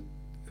 10 to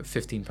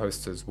 15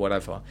 posters,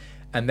 whatever,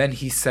 and then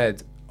he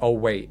said, "Oh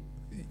wait,"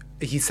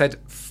 he said.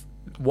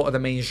 What are the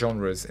main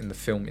genres in the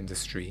film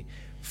industry?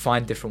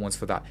 Find different ones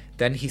for that.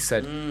 Then he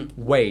said,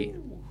 wait.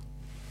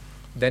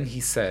 Then he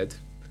said,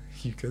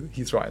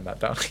 he's writing that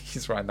down.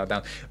 He's writing that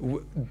down.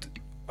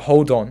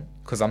 Hold on,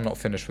 because I'm not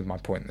finished with my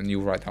point, and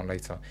you'll write down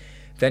later.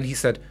 Then he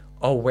said,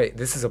 oh, wait,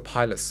 this is a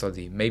pilot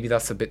study. Maybe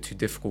that's a bit too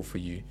difficult for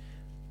you.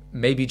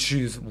 Maybe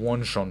choose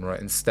one genre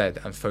instead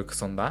and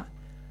focus on that.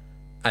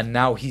 And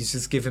now he's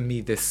just given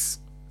me this,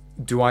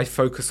 do I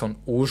focus on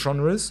all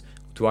genres?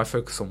 Do I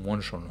focus on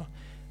one genre?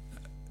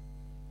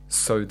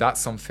 So that's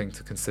something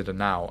to consider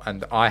now,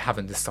 and I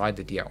haven't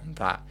decided yet on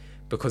that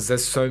because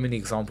there's so many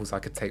examples I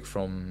could take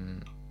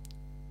from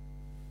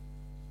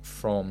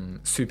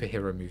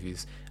superhero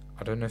movies.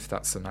 I don't know if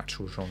that's an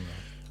actual genre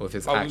or if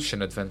it's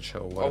action, adventure,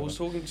 or whatever. I was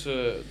talking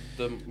to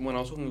when I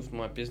was talking with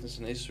my business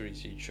and history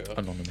teacher.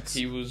 Anonymous.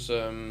 He was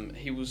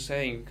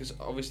saying, because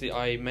obviously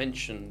I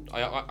mentioned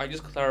I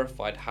just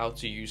clarified how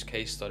to use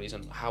case studies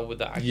and how would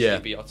that actually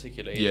be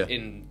articulated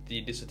in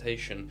the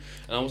dissertation,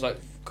 and I was like,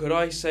 could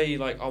I say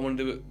like I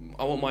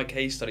want my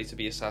case study to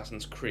be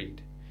Assassin's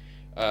Creed,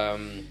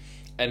 and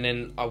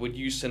then I would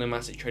use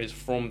cinematic trailers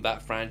from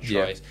that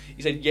franchise.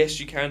 He said yes,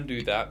 you can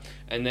do that,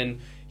 and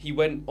then he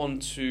went on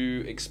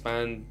to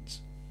expand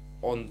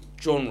on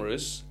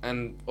genres,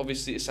 and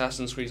obviously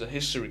Assassin's Creed is a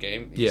history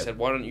game. He said,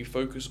 why don't you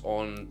focus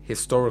on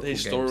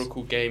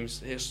historical games,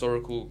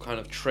 historical kind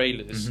of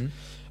trailers.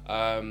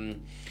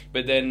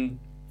 But then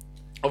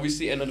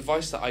obviously an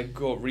advice that I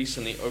got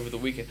recently over the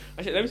weekend,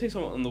 actually let me tell you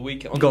something. On the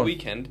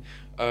weekend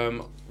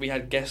we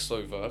had guests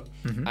over,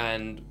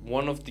 and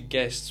one of the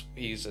guests,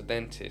 he's a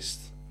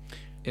dentist.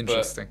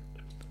 Interesting.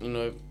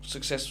 But,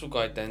 successful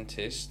guy,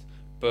 dentist,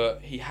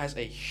 but he has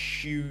a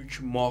huge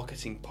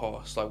marketing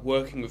past, like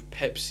working with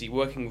Pepsi,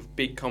 working with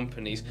big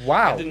companies.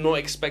 Wow. I did not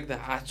expect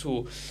that at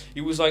all.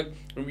 He was like,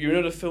 you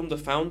know the film The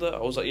Founder? I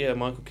was like, yeah,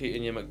 Michael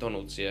Keaton, yeah,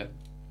 McDonald's, yeah.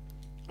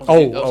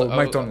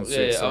 McDonald's.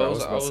 I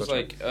was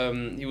like,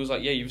 he was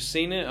like, yeah, you've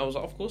seen it? I was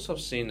like, of course I've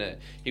seen it.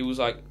 He was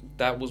like,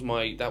 that was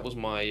my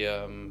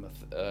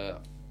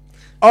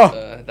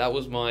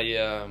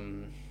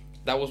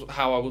that was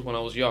how I was when I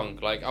was young.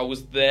 Like, I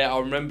was there. I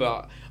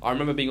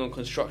remember being on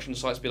construction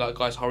sites, be like,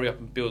 guys, hurry up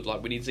and build.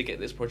 Like, we need to get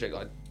this project.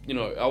 Like,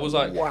 I was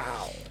like,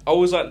 wow. I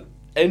was like,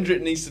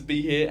 Endrit needs to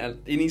be here and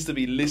he needs to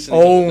be listening.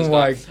 Oh to this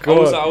my guy.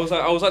 God! I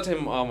was like to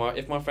him,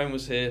 if my friend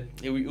was here,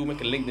 he'll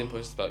make a LinkedIn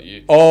post about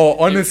you. Oh,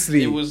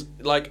 honestly, it was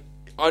like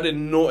I did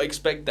not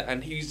expect that,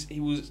 and he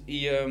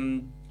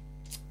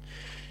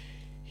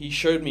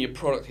showed me a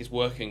product he's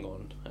working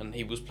on, and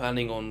he was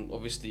planning on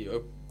obviously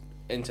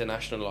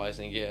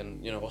internationalizing it,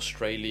 and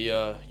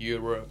Australia,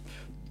 Europe,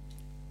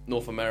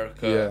 North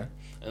America,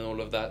 and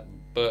all of that.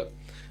 But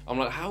I'm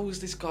like, how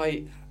is this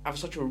guy have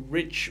such a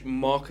rich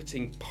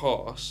marketing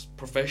past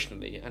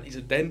professionally, and he's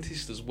a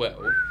dentist as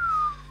well,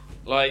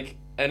 like,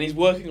 and he's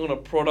working on a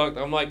product?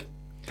 I'm like,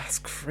 that's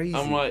crazy.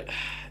 I'm like,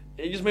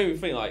 it just made me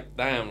think like,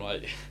 damn,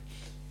 like,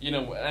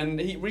 and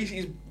he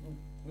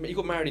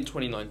got married in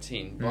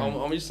 2019. But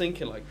I'm just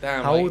thinking like,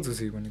 damn. How old was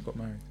he when he got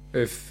married?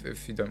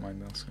 If you don't mind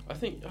me asking. I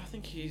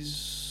think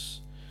he's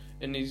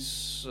in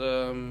his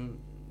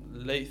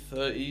late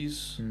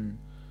 30s.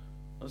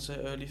 I'd say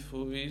early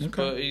 40s.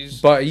 Okay.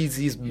 But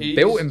he's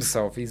built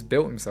himself. He's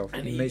built himself.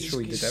 And he made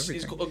sure he did everything.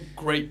 He's got a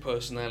great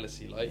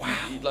personality. Like,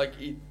 wow.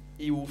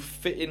 he will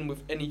fit in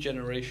with any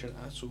generation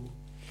at all.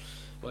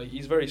 Like,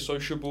 he's very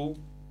sociable.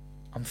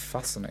 I'm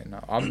fascinated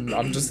now.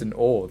 I'm just in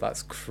awe.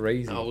 That's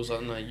crazy. I was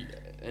like, no,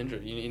 Andrew,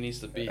 he needs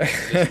to be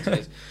listen to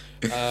this.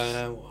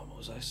 What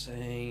was I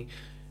saying?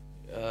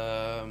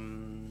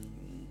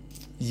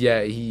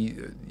 Yeah,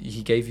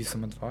 he gave you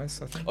some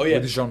advice, I think. Oh yeah,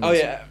 with the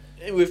genres.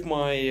 With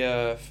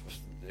my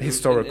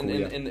historical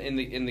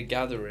in the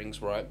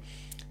gatherings, right?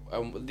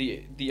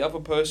 The other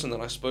person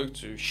that I spoke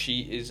to,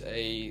 she is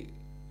a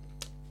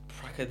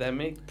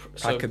academic.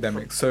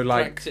 So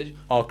like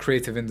our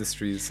creative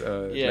industries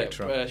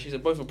lecturer. She's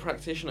both a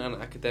practitioner and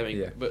an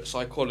academic, but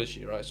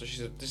psychology, right? So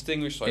she's a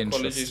distinguished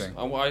psychologist.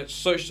 I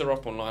searched her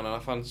up online and I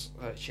found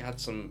she had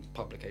some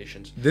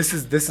publications. This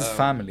is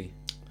family.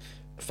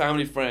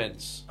 Family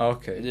friends.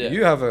 Okay,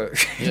 you have a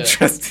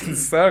interesting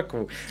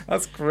circle.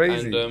 That's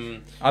crazy.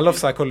 And, I love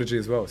psychology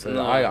as well,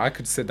 so I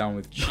could sit down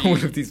with all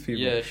of these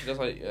people. Yeah, she does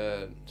like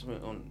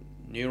something on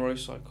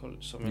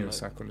neuropsychology,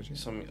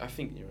 something I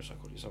think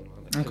neuropsychology, something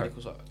like that. Okay.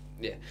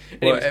 Yeah.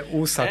 Anyways, well,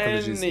 all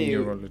psychology is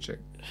neurologic,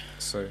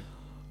 so.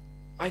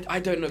 I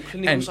don't know.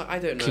 Clinical. I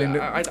don't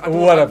know.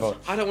 Whatever.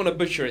 I don't want to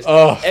butcher it.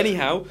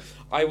 Anyhow,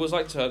 I was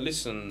like to her,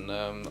 listen.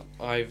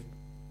 I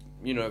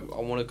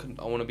want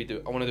to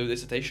do a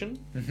dissertation.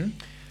 Mm-hmm.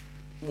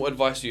 What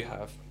advice do you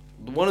have?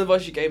 The one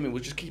advice she gave me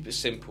was just keep it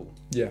simple.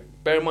 Yeah.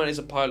 Bear in mind it's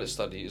a pilot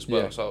study as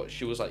well, yeah. So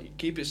she was like,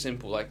 keep it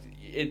simple. Like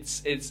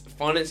it's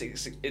fun.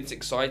 It's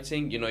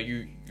exciting.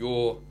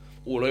 You're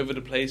all over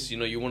the place.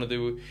 You want to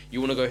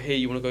go here,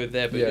 you want to go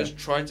there, but just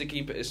try to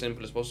keep it as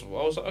simple as possible.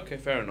 I was like, okay,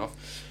 fair enough.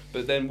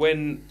 But then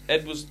when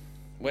Ed was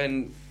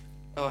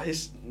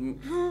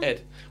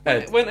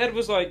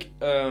like,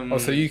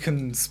 so you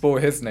can spoil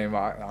his name.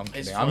 I'm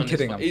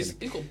kidding. He's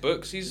got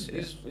books. He's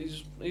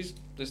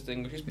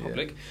distinguished. He's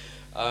public.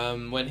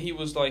 When he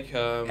was like,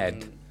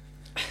 Ed.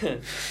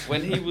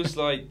 when he was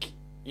like,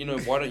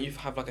 why don't you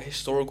have like a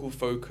historical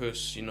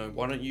focus?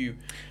 Why don't you?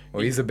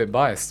 Well, he's a bit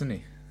biased, isn't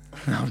he?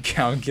 I'm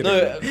kidding.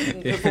 No,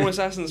 from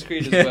Assassin's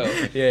Creed as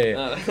well.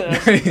 Yeah.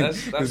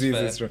 That's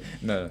fair.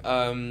 No.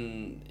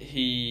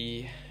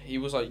 He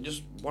was like,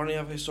 just why don't you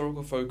have a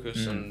historical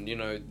focus and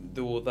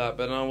do all that?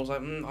 But I was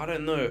like, I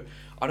don't know.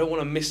 I don't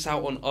want to miss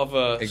out on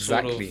other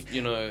sort of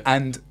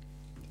and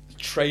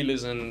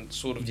trailers and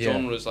sort of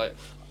genres. Like,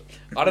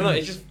 I don't know.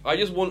 I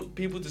just want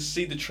people to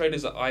see the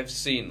trailers that I've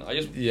seen. I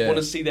just want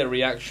to see their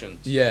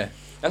reactions. Yeah.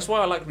 That's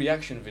why I like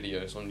reaction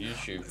videos on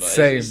YouTube. Like,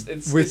 Same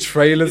with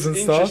trailers and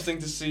stuff. It's interesting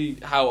to see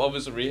how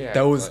others react.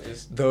 There was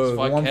the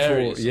one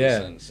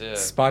for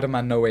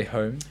Spider-Man No Way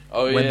Home.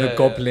 When the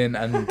Goblin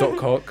and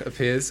Doc Ock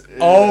appears. Yeah.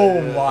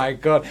 Oh my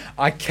god!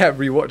 I kept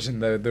rewatching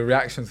the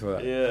reactions for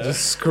that. Yeah.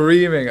 Just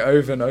screaming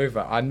over and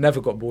over. I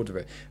never got bored of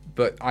it,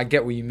 but I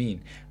get what you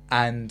mean.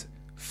 And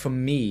for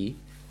me,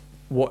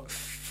 what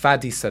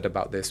Fadi said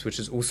about this, which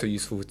is also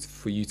useful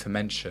for you to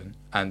mention,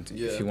 and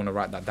if you want to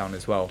write that down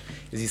as well,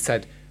 is he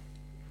said,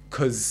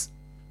 because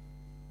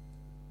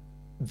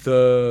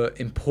the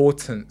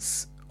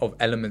importance of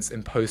elements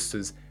in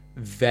posters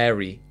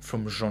vary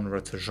from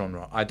genre to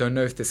genre. I don't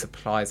know if this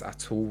applies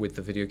at all with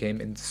the video game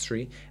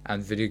industry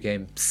and video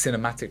game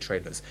cinematic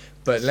trailers,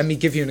 but let me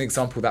give you an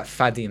example that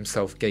Fadi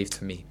himself gave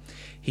to me.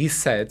 He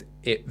said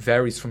it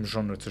varies from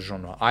genre to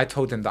genre. I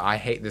told him that I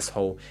hate this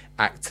whole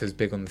actors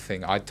big on the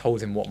thing. I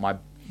told him what my...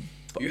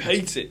 You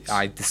hate it?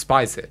 I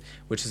despise it,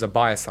 which is a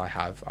bias I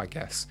have, I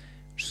guess,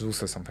 which is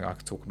also something I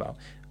could talk about.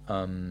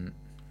 Did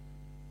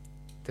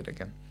it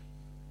again.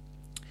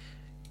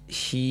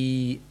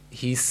 He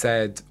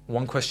said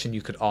one question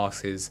you could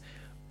ask is,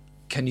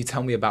 can you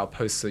tell me about a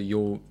poster,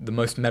 the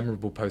most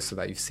memorable poster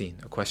that you've seen?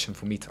 A question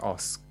for me to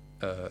ask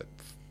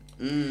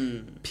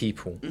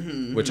people,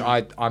 which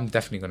I'm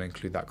definitely going to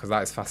include that because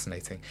that is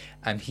fascinating.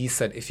 And he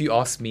said, if you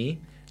ask me,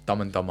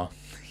 Dumb and Dumber.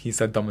 He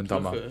said Dumb and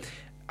Dumber. Okay.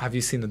 Have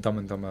you seen the Dumb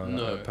and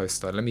Dumber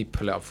poster? Let me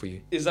pull it up for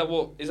you. Is that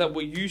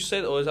what you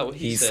said, or is that what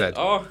he said?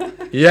 Oh,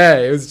 yeah,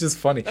 it was just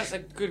funny. That's a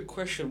good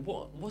question.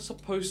 What's a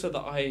poster that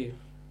I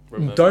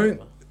remember?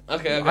 Don't.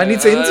 Okay. I need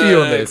to interview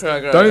on this.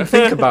 Don't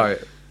think about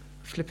it.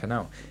 Flipping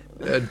out.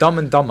 Dumb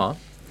and Dumber.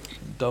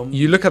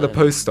 You look at the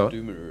poster.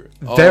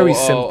 Very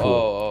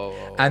simple.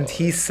 And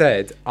he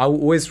said, I will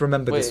always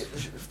remember this.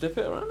 Flip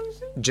it around.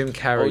 Jim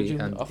Carrey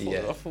I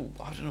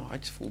don't know. I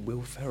just thought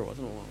Will Ferrell. I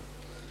don't know.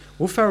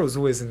 Will Ferrell's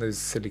always in those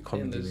silly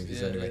comedy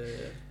movies anyway.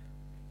 Yeah.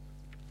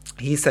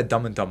 He said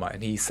Dumb and Dumber,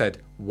 and he said,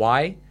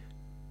 why?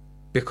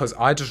 Because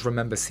I just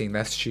remember seeing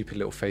their stupid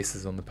little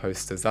faces on the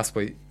posters. That's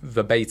what,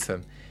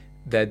 verbatim,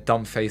 their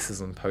dumb faces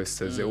on the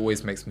posters. It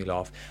always makes me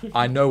laugh.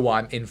 I know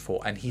what I'm in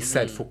for. And he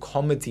said for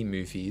comedy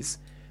movies,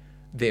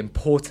 the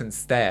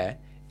importance there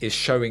is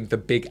showing the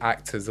big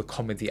actors, the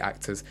comedy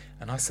actors.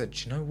 And I said,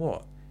 do you know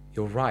what?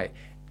 You're right.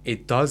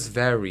 It does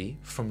vary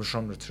from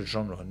genre to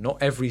genre. Not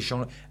every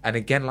genre. And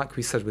again, like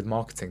we said with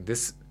marketing,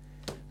 there's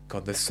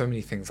so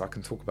many things I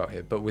can talk about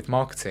here. But with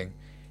marketing,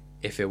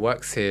 if it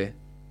works here,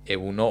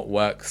 it will not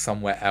work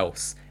somewhere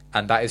else.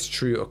 And that is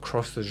true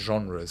across the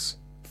genres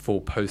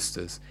for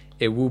posters.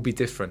 It will be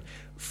different.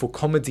 For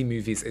comedy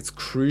movies, it's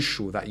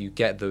crucial that you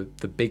get the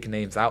big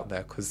names out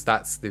there because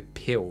that's the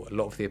appeal. A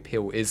lot of the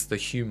appeal is the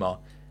humor,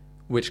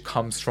 which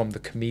comes from the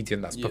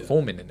comedian that's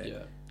performing in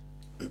it.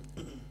 Yeah.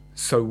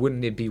 So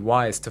wouldn't it be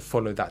wise to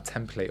follow that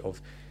template of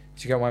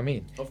Do you get what I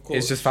mean? Of course.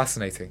 It's just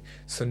fascinating.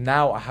 So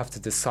now I have to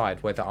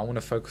decide whether I want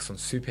to focus on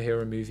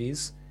superhero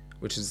movies,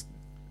 which is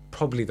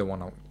probably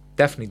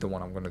definitely the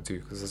one I'm going to do,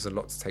 because there's a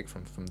lot to take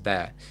from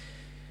there.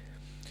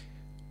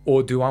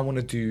 Or do I want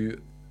to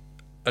do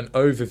an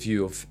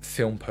overview of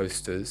film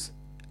posters?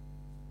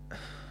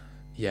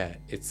 Yeah,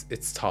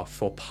 it's tough.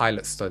 For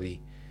pilot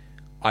study,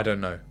 I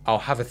don't know. I'll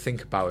have a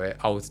think about it.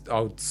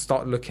 I'll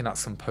start looking at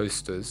some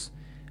posters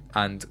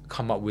and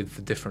come up with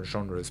the different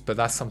genres. But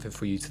that's something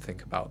for you to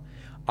think about.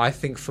 I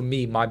think for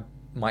me, my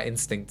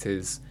instinct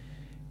is,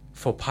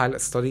 for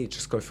pilot study,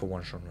 just go for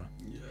one genre.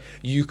 Yeah.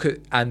 You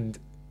could, and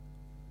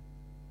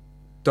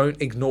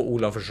don't ignore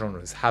all other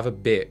genres. Have a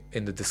bit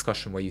in the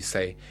discussion where you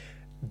say,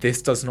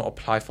 this does not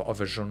apply for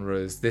other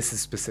genres. This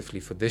is specifically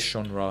for this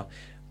genre.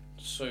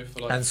 So for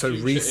like, and so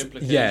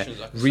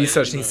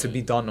research needs to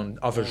be done on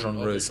other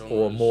genres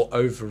or more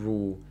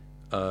overall.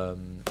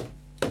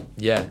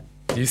 Yeah,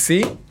 you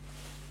see,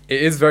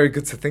 it is very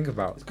good to think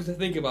about. It's good to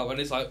think about when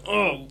it's like,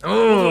 oh,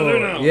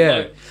 yeah.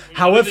 Like,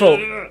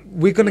 however,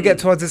 we're gonna get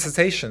to our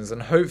dissertations,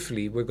 and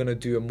hopefully, we're gonna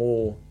do a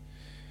more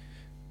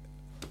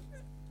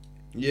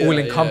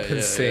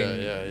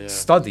all-encompassing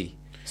study.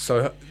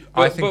 So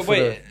I think. But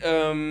wait,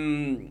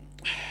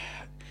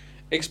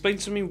 explain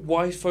to me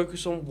why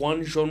focus on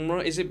one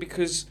genre. Is it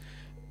because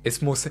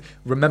it's more?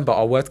 Remember,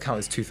 our word count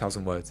is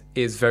 2,000 words.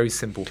 It is very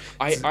simple.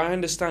 I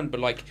understand, but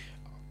like,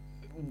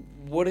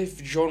 what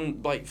if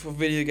like for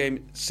video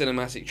game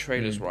cinematic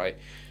trailers, right?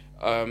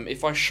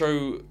 If I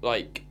show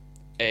like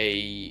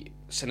a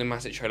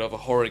cinematic trailer of a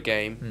horror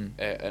game,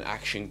 an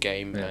action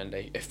game, and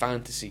a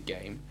fantasy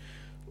game,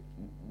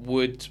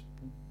 would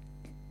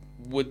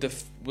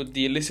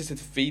the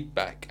elicited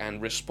feedback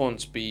and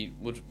response be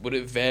would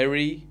it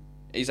vary?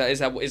 Is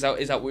that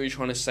what you're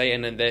trying to say?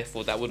 And then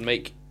therefore that would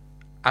make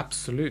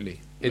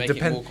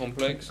it more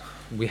complex.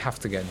 We have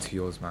to get into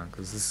yours, man,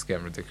 because this is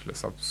getting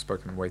ridiculous. I've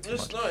spoken way too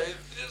much. No,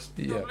 it's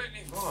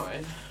completely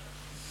fine.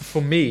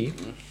 For me,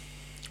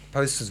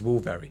 posters will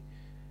vary,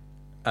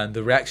 and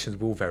the reactions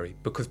will vary,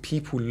 because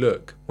people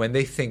look, when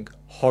they think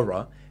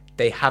horror,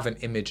 they have an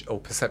image or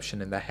perception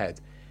in their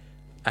head.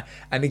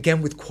 And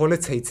again, with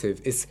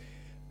qualitative, it's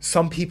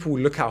some people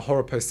will look at a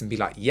horror poster and be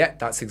like, yeah,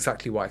 that's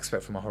exactly what I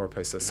expect from a horror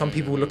poster. Some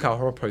people will look at a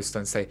horror poster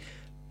and say,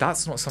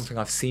 that's not something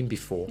I've seen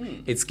before.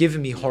 It's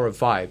giving me horror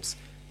vibes.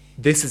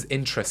 This is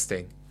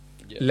interesting.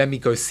 Yeah. Let me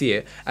go see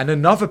it. And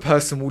another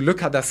person will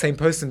look at that same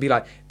poster and be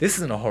like, this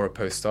isn't a horror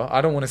poster. I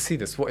don't want to see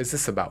this. What is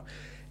this about?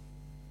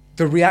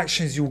 The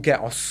reactions you'll get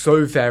are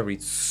so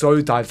varied,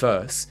 so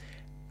diverse.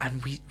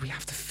 And we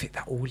have to fit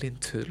that all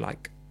into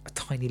like a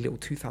tiny little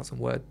 2,000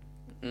 word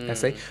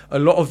essay. A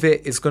lot of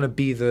it is going to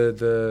be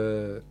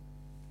the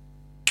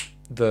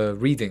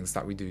readings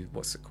that we do.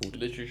 What's it called?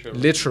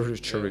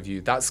 Literature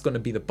review. That's going to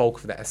be the bulk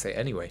of the essay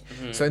anyway.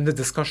 So in the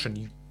discussion,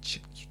 you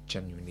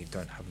genuinely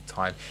don't have the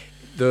time.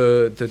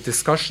 The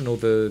discussion or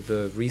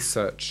the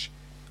research,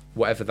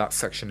 whatever that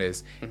section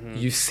is,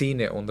 you've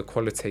seen it on the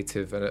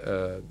qualitative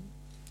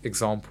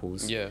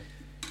examples. Yeah,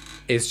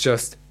 it's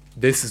just,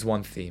 this is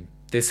one theme.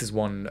 This is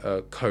one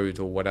code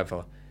or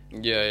whatever.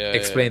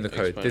 Explain the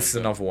code. This is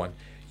another one.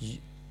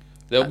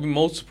 There'll be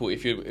multiple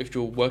if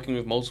you're working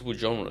with multiple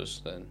genres.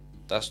 Then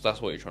that's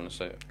what you're trying to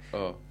say.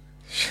 Oh,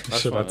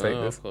 should I take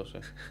this? Of course.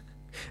 Yeah.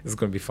 This is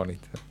gonna be funny.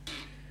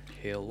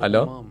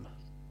 Hello, mom.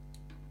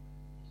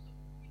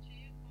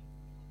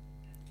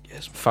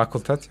 Yes, mom.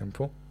 Fakultet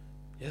på?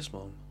 Yes,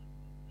 mom.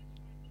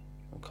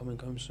 I'm coming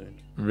home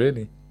soon.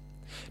 Really?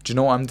 Do you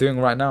know what I'm doing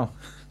right now?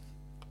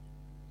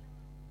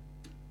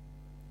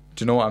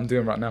 Do you know what I'm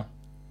doing right now?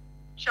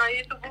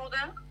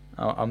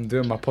 I'm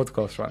doing my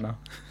podcast right now.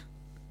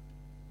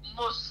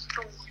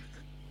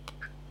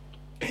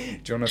 Do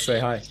you want to say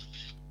hi?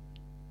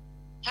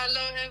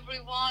 Hello,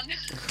 everyone.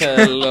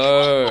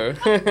 Hello.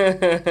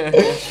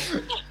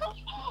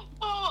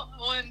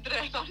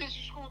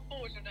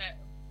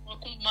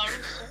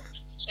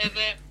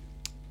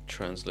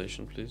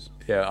 Translation, please.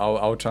 Yeah,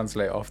 I'll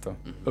translate after.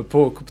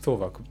 Po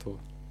kuptova.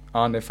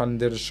 Ne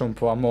falenderoj shumë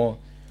po amo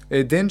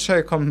e din që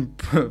e kam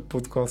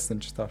podcastin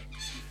që tash.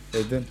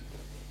 E din.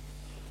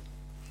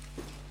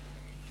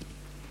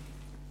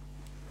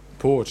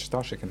 Po, që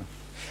tash e kena.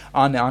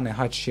 Ane,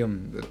 hajt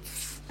shim.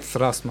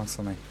 Thras ma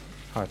sonaj.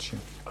 Hajt shim.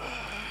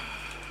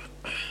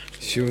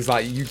 She was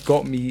like, you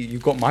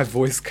got my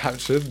voice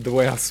captured. The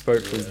way I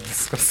spoke was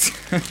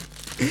disgusting.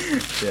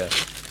 Yeah.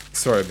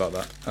 Sorry about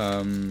that.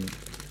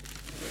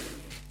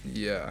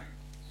 Yeah.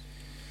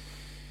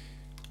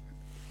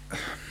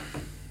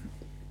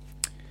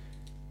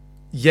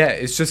 Yeah,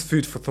 it's just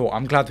food for thought.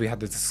 I'm glad we had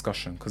the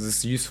discussion because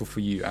it's useful for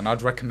you, and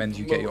I'd recommend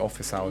you get your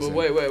office hours in.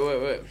 Wait.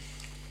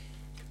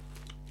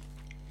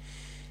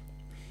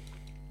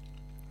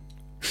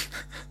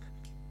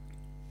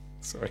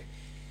 Sorry.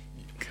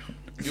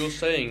 You're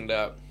saying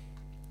that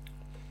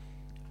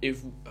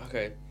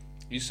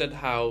you said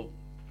how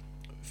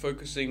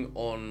focusing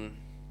on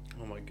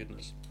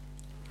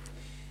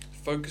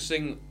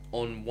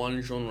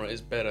one genre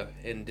is better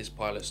in this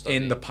pilot study.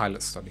 In the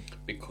pilot study.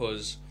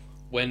 Because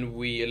when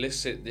we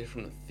elicit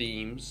different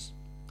themes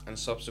and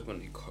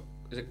subsequently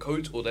is it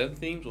codes or then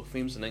themes, or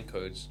themes and then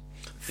codes?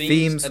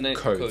 Themes and then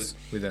codes.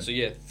 So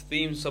yeah,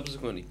 themes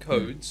subsequently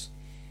codes.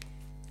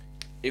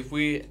 If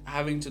we're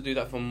having to do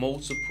that for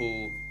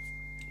multiple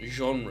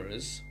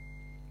genres,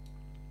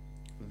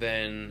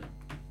 then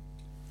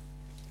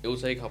it will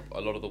take up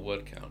a lot of the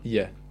word count.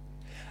 Yeah.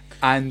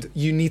 And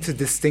you need to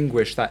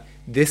distinguish that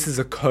this is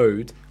a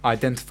code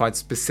identified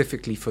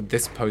specifically for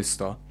this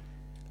poster,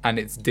 and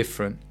it's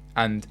different,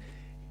 and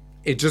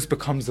it just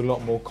becomes a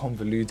lot more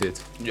convoluted.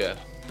 Yeah.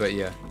 But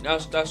yeah.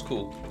 That's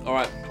cool. All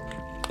right.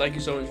 Thank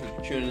you so much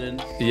for tuning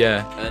in.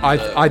 Yeah.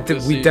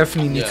 And we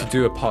definitely need to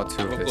do a part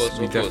 2 of this.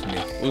 Course.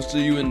 Definitely. We'll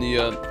see you in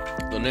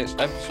the next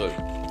episode.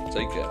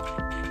 Take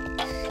care.